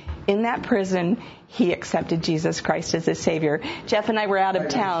there in that prison, he accepted Jesus Christ as his Savior. Jeff and I were out of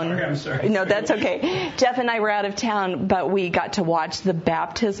town. I'm sorry. No, that's okay. Jeff and I were out of town, but we got to watch the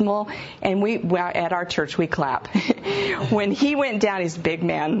baptismal, and at our church we clap. When he went down, he's a big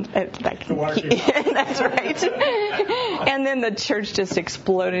man. That's right. And then the church just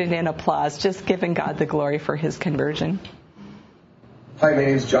exploded in applause, just giving God the glory for his conversion. Hi, my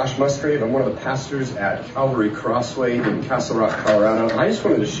name is Josh Musgrave. I'm one of the pastors at Calvary Crossway in Castle Rock, Colorado. And I just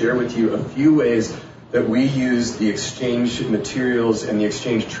wanted to share with you a few ways that we use the exchange materials and the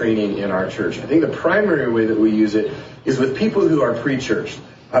exchange training in our church. I think the primary way that we use it is with people who are pre-churched,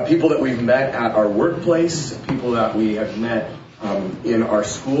 people that we've met at our workplace, people that we have met in our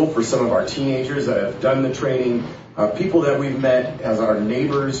school for some of our teenagers that have done the training, people that we've met as our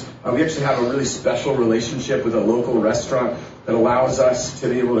neighbors. We actually have a really special relationship with a local restaurant that allows us to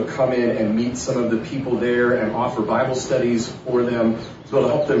be able to come in and meet some of the people there and offer Bible studies for them to be able to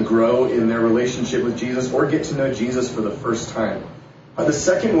help them grow in their relationship with Jesus or get to know Jesus for the first time. The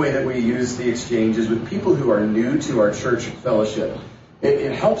second way that we use the exchange is with people who are new to our church fellowship.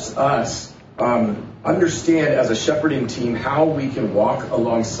 It helps us understand as a shepherding team how we can walk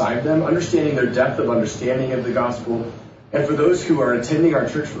alongside them, understanding their depth of understanding of the gospel. And for those who are attending our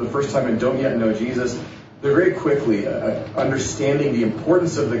church for the first time and don't yet know Jesus, they're very quickly understanding the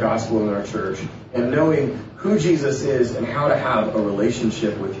importance of the gospel in our church and knowing who Jesus is and how to have a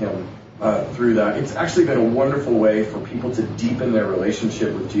relationship with him through that. It's actually been a wonderful way for people to deepen their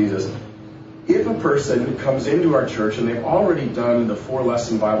relationship with Jesus. If a person comes into our church and they've already done the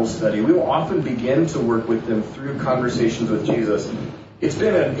 4-lesson Bible study, we will often begin to work with them through conversations with Jesus. It's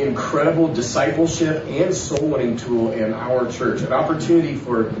been an incredible discipleship and soul-winning tool in our church, an opportunity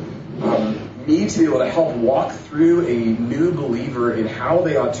for me to be able to help walk through a new believer in how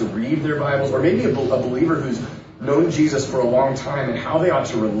they ought to read their Bibles, or maybe a believer who's known Jesus for a long time and how they ought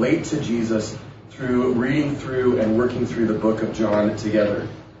to relate to Jesus through reading through and working through the book of John together.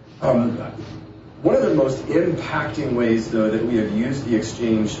 One of the most impacting ways, though, that we have used the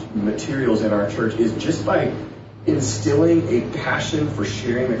exchange materials in our church is just by instilling a passion for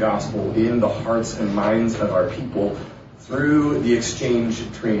sharing the gospel in the hearts and minds of our people through the exchange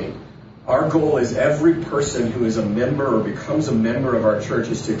training. Our goal is every person who is a member or becomes a member of our church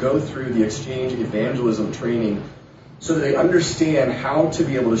is to go through the exchange evangelism training so that they understand how to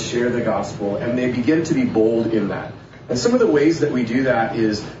be able to share the gospel and they begin to be bold in that. And some of the ways that we do that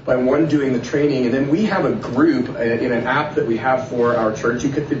is by one, doing the training, and then we have a group in an app that we have for our church.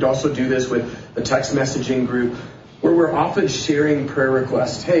 You could also do this with the text messaging group, where we're often sharing prayer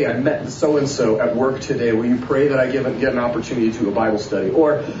requests. Hey, I met so-and-so at work today. Will you pray that I get an opportunity to a Bible study?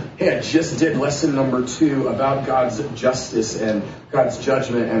 Or, hey, I just did lesson number 2 about God's justice and God's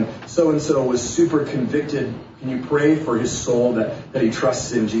judgment, and so-and-so was super convicted. Can you pray for his soul that he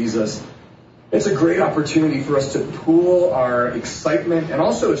trusts in Jesus? It's a great opportunity for us to pool our excitement, and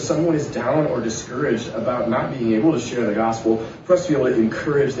also if someone is down or discouraged about not being able to share the gospel, for us to be able to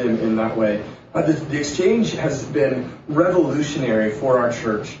encourage them in that way. The exchange has been revolutionary for our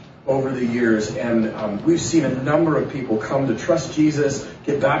church over the years, and we've seen a number of people come to trust Jesus,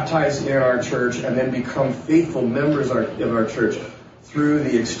 get baptized in our church, and then become faithful members of our church through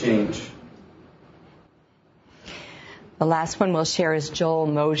the exchange. The last one we'll share is Joel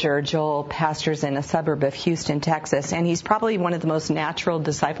Mosier. Joel pastors in a suburb of Houston, Texas, and he's probably one of the most natural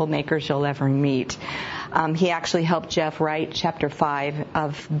disciple makers you'll ever meet. He actually helped Jeff write chapter 5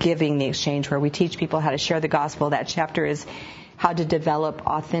 of Giving the Exchange, where we teach people how to share the gospel. That chapter is how to develop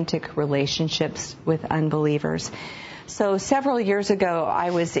authentic relationships with unbelievers. So several years ago, I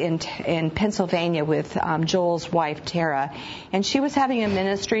was in Pennsylvania with Joel's wife, Tara, and she was having a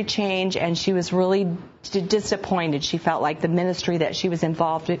ministry change, and she was really disappointed. She felt like the ministry that she was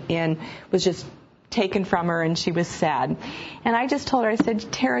involved in was just taken from her, and she was sad. And I just told her, I said,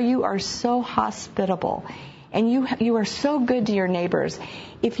 Tara, you are so hospitable, and you are so good to your neighbors.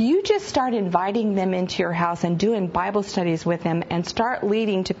 If you just start inviting them into your house and doing Bible studies with them and start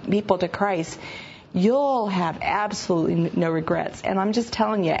leading people to Christ, you'll have absolutely no regrets. And I'm just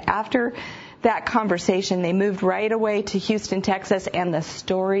telling you, after that conversation, they moved right away to Houston, Texas, and the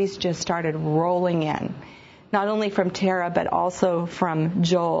stories just started rolling in. Not only from Tara, but also from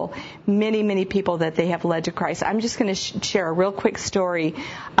Joel. Many, many people that they have led to Christ. I'm just going to share a real quick story.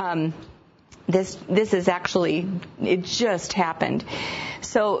 This is actually, it just happened.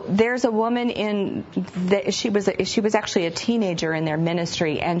 So there's a woman she was actually a teenager in their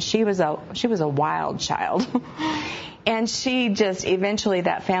ministry, and she was a wild child. And she just, eventually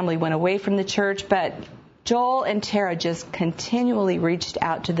that family went away from the church, but Joel and Tara just continually reached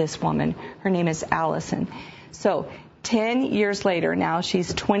out to this woman. Her name is Allison. So 10 years later, now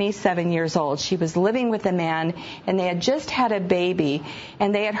she's 27 years old. She was living with a man, and they had just had a baby,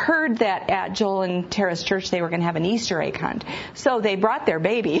 and they had heard that at Joel and Tara's church they were going to have an Easter egg hunt. So they brought their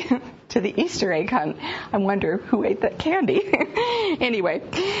baby to the Easter egg hunt. I wonder who ate that candy. Anyway,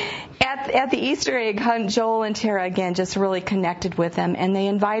 at the Easter egg hunt, Joel and Tara again just really connected with them, and they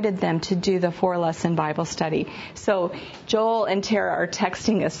invited them to do the 4-lesson Bible study. So Joel and Tara are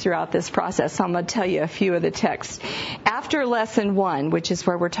texting us throughout this process. So I'm going to tell you a few of the texts. After lesson 1, which is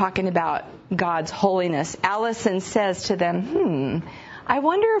where we're talking about God's holiness, Allison says to them, I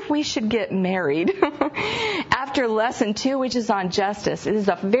wonder if we should get married. After lesson 2, which is on justice, it is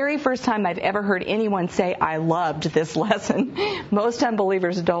the very first time I've ever heard anyone say, I loved this lesson. Most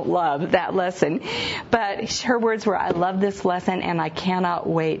unbelievers don't love that lesson. But her words were, I love this lesson, and I cannot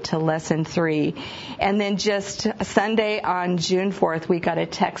wait to lesson 3. And then just Sunday on June 4th, we got a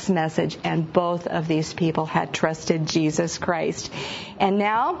text message, and both of these people had trusted Jesus Christ. And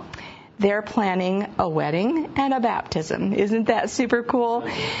now they're planning a wedding and a baptism. Isn't that super cool?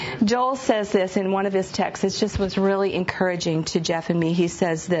 Joel says this in one of his texts. It just was really encouraging to Jeff and me. He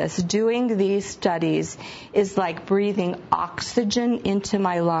says this, doing these studies is like breathing oxygen into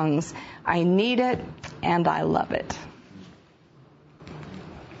my lungs. I need it, and I love it.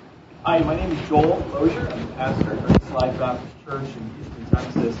 Hi, my name is Joel Mosier. I'm the pastor at Grace Life Baptist Church in Houston,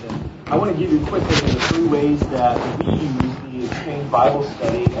 Texas. And I want to give you quickly the 3 ways that we use the Exchange Bible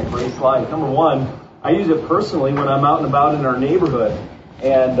Study at Grace Life. Number 1, I use it personally when I'm out and about in our neighborhood.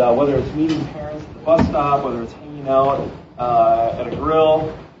 And whether it's meeting parents at the bus stop, whether it's hanging out at a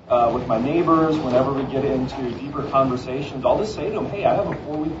grill with my neighbors, whenever we get into deeper conversations, I'll just say to them, hey, I have a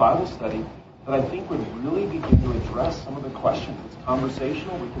 4-week Bible study that I think would really begin to address some of the questions. It's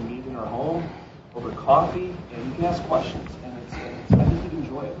conversational. We can meet in our home over coffee, and you can ask questions, and I think you'd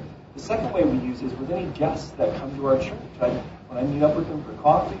enjoy it. The second way we use is with any guests that come to our church. When I meet up with them for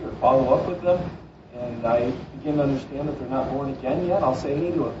coffee or follow up with them, and I begin to understand that they're not born again yet, I'll say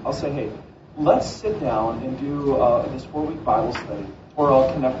hey, let's sit down and do this 4-week Bible study, or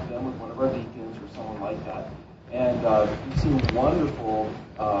I'll connect them with one of our deacons or someone like that. And we've seen wonderful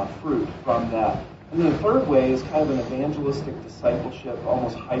fruit from that. And then the third way is kind of an evangelistic discipleship,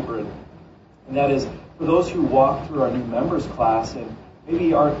 almost hybrid. And that is for those who walk through our new members class and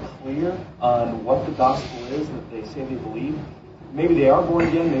maybe aren't clear on what the gospel is that they say they believe. Maybe they are born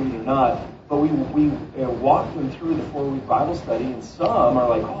again, maybe they're not. But we walk them through the 4-week Bible study, and some are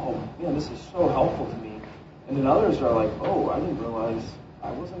like, oh, man, this is so helpful to me. And then others are like, oh, I didn't realize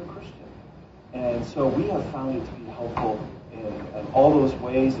I wasn't a Christian. And so we have found it to be helpful in all those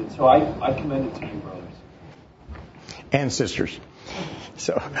ways. And so I commend it to you, brothers. And sisters.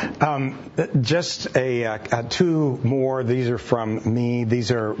 So, just two more. These are from me.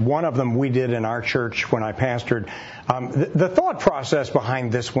 One of them we did in our church when I pastored. The thought process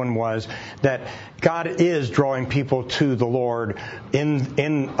behind this one was that God is drawing people to the Lord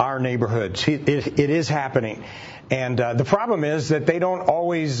in our neighborhoods. It is happening. And the problem is that they don't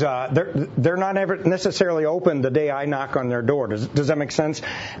always, they're not ever necessarily open the day I knock on their door. Does that make sense?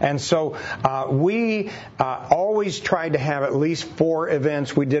 And so we always tried to have at least 4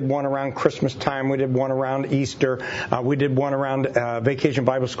 events. We did one around Christmas time. We did one around Easter. We did one around Vacation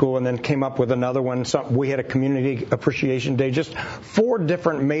Bible School, and then came up with another one. We had a Community Appreciation Day, just 4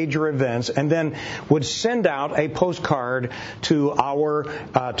 different major events, and then would send out a postcard to our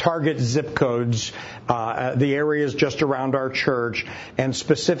target zip codes, the areas just around our church, and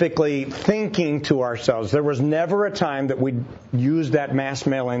specifically thinking to ourselves, there was never a time that we used that mass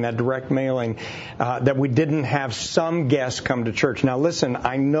mailing, that direct mailing, that we didn't have some guests come to church. Now listen,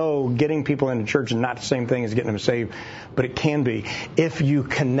 I know getting people into church is not the same thing as getting them saved, but it can be if you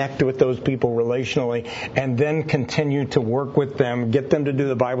connect with those people relationally and then continue to work with them, get them to do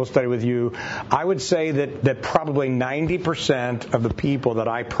the Bible study with you. I would say that probably 90% of the people that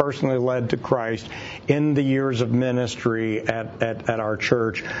I personally led to Christ in the years of ministry at our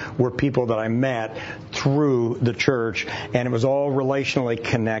church were people that I met through the church, and it was all relationally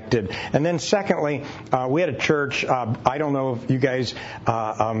connected. And then secondly, we had a church, I don't know if you guys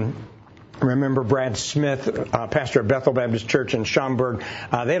remember Brad Smith, pastor at Bethel Baptist Church in Schaumburg.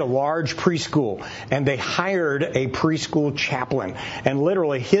 They had a large preschool, and they hired a preschool chaplain. And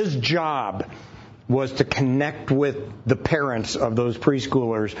literally his job was to connect with the parents of those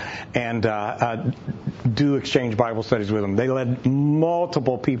preschoolers and do exchange Bible studies with them. They led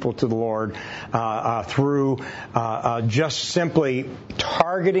multiple people to the Lord through just simply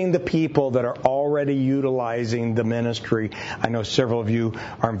targeting the people that are already utilizing the ministry. I know several of you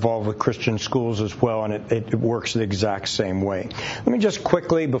are involved with Christian schools as well, and it works the exact same way. Let me just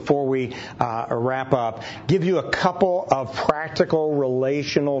quickly, before we wrap up, give you a couple of practical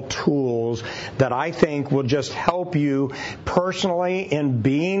relational tools that I think will just help you personally in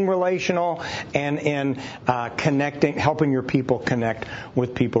being relational and in connecting, helping your people connect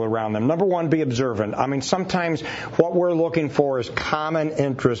with people around them. Number one, be observant. I mean, sometimes what we're looking for is common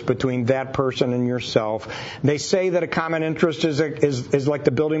interest between that person and yourself. They say that a common interest is like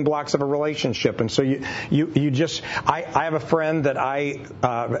the building blocks of a relationship. And so you just, I have a friend that I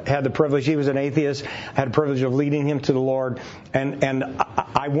had the privilege, he was an atheist, I had the privilege of leading him to the Lord. And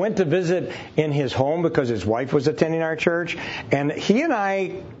I went to visit in his home because his wife was attending our church, and he and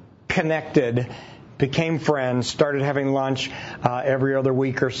I connected, became friends, started having lunch every other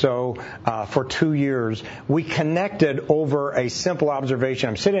week or so for 2 years. We connected over a simple observation.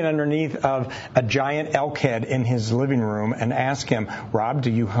 I'm sitting underneath of a giant elk head in his living room and asked him, Rob,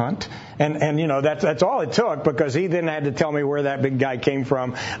 do you hunt? And you know, that's all it took, because he then had to tell me where that big guy came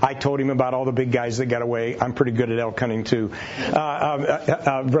from. I told him about all the big guys that got away. I'm pretty good at elk hunting too.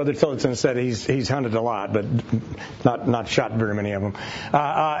 Brother Tillotson said he's hunted a lot, but not shot very many of them.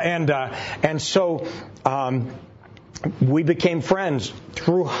 And so we became friends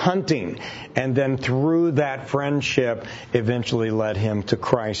through hunting, and then through that friendship eventually led him to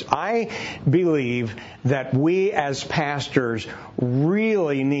Christ. I believe that we as pastors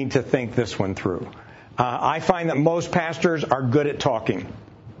really need to think this one through. I find that most pastors are good at talking.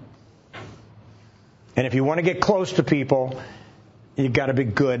 And if you want to get close to people, you've got to be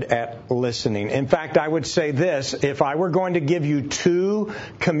good at listening. In fact, I would say this: if I were going to give you 2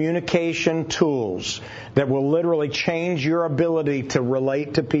 communication tools that will literally change your ability to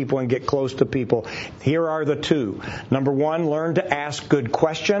relate to people and get close to people, here are the 2. Number 1, learn to ask good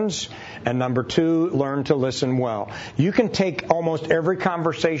questions. And number 2, learn to listen well. You can take almost every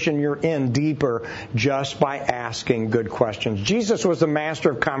conversation you're in deeper just by asking good questions. Jesus was the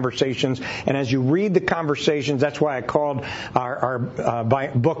master of conversations, and as you read the conversations, that's why I called our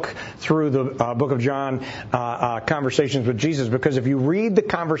book through the book of John, Conversations with Jesus, because if you read the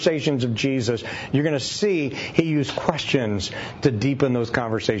Conversations of Jesus, you're going to see he used questions to deepen those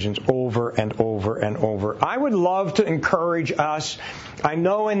conversations over and over and over. I would love to encourage us. I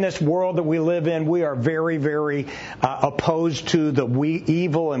know in this world that we live in, we are very, very opposed to the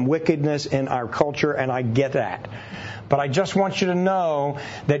evil and wickedness in our culture, and I get that. But I just want you to know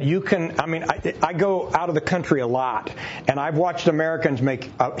that you can, I go out of the country a lot, and I've watched Americans make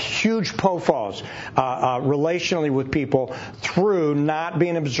huge pitfalls relationally with people through not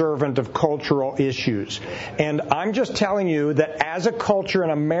being observant of cultural issues. And I'm just telling you that as a culture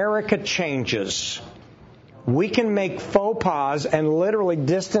and America changes, we can make faux pas and literally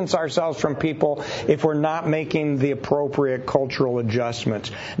distance ourselves from people if we're not making the appropriate cultural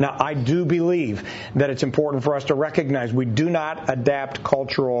adjustments. Now, I do believe that it's important for us to recognize we do not adapt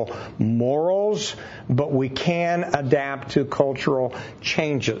cultural morals, but we can adapt to cultural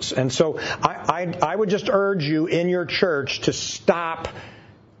changes. And so I would just urge you in your church to stop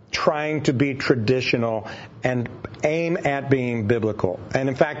trying to be traditional and aim at being biblical. And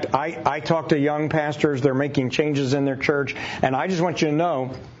in fact, I talk to young pastors, they're making changes in their church, and I just want you to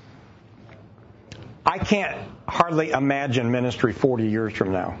know, I can't hardly imagine ministry 40 years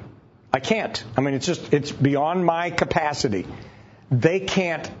from now. I can't. It's beyond my capacity. They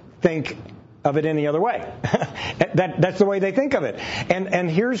can't think of it any other way. That's the way they think of it. And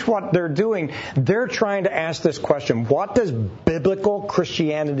here's what they're doing. They're trying to ask this question: what does biblical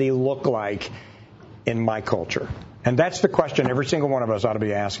Christianity look like in my culture? And that's the question every single one of us ought to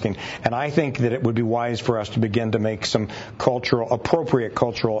be asking. And I think that it would be wise for us to begin to make some appropriate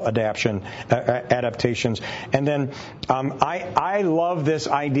cultural adaptations. And then I love this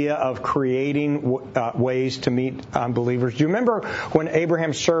idea of creating ways to meet unbelievers. Do you remember when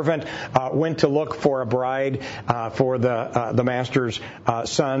Abraham's servant went to look for a bride for the master's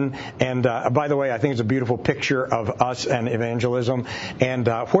son? And by the way, I think it's a beautiful picture of us and evangelism. And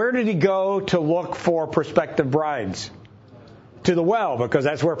where did he go to look for prospective brides? To the well, because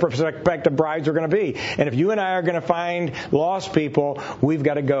that's where prospective brides are going to be. And if you and I are going to find lost people, we've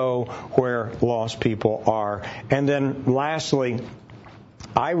got to go where lost people are. And then lastly,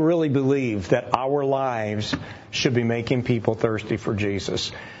 I really believe that our lives should be making people thirsty for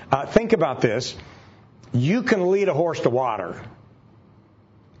Jesus. Think about this. You can lead a horse to water,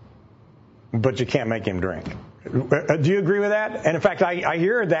 but you can't make him drink. Do you agree with that? And in fact, I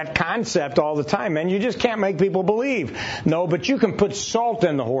hear that concept all the time, man. You just can't make people believe. No, but you can put salt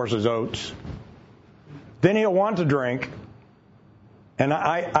in the horse's oats. Then he'll want to drink. And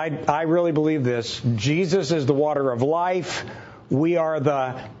I really believe this. Jesus is the water of life. We are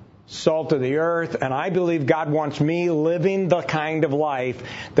the salt of the earth. And I believe God wants me living the kind of life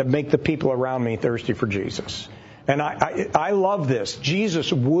that make the people around me thirsty for Jesus. And I love this.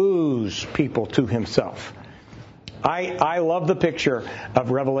 Jesus woos people to himself. I love the picture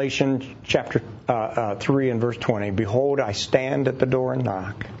of Revelation chapter 3 and verse 20. Behold, I stand at the door and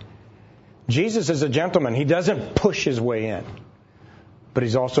knock. Jesus is a gentleman. He doesn't push his way in, but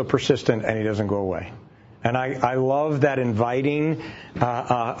he's also persistent and he doesn't go away. And I love that inviting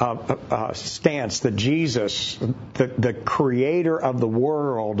stance that Jesus, the creator of the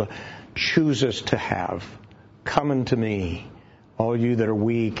world, chooses to have. Come unto me, all you that are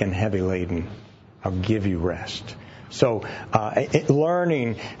weak and heavy laden. I'll give you rest. So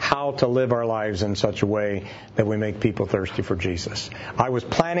learning how to live our lives in such a way that we make people thirsty for Jesus. I was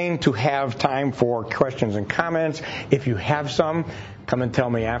planning to have time for questions and comments. If you have some, come and tell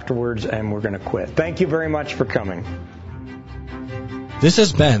me afterwards, and we're going to quit. Thank you very much for coming. This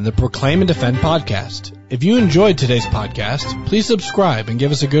has been the Proclaim and Defend podcast. If you enjoyed today's podcast, please subscribe and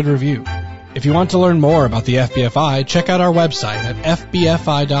give us a good review. If you want to learn more about the FBFI, check out our website at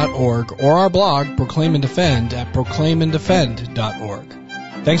fbfi.org or our blog, Proclaim and Defend, at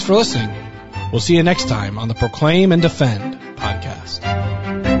proclaimanddefend.org. Thanks for listening. We'll see you next time on the Proclaim and Defend podcast.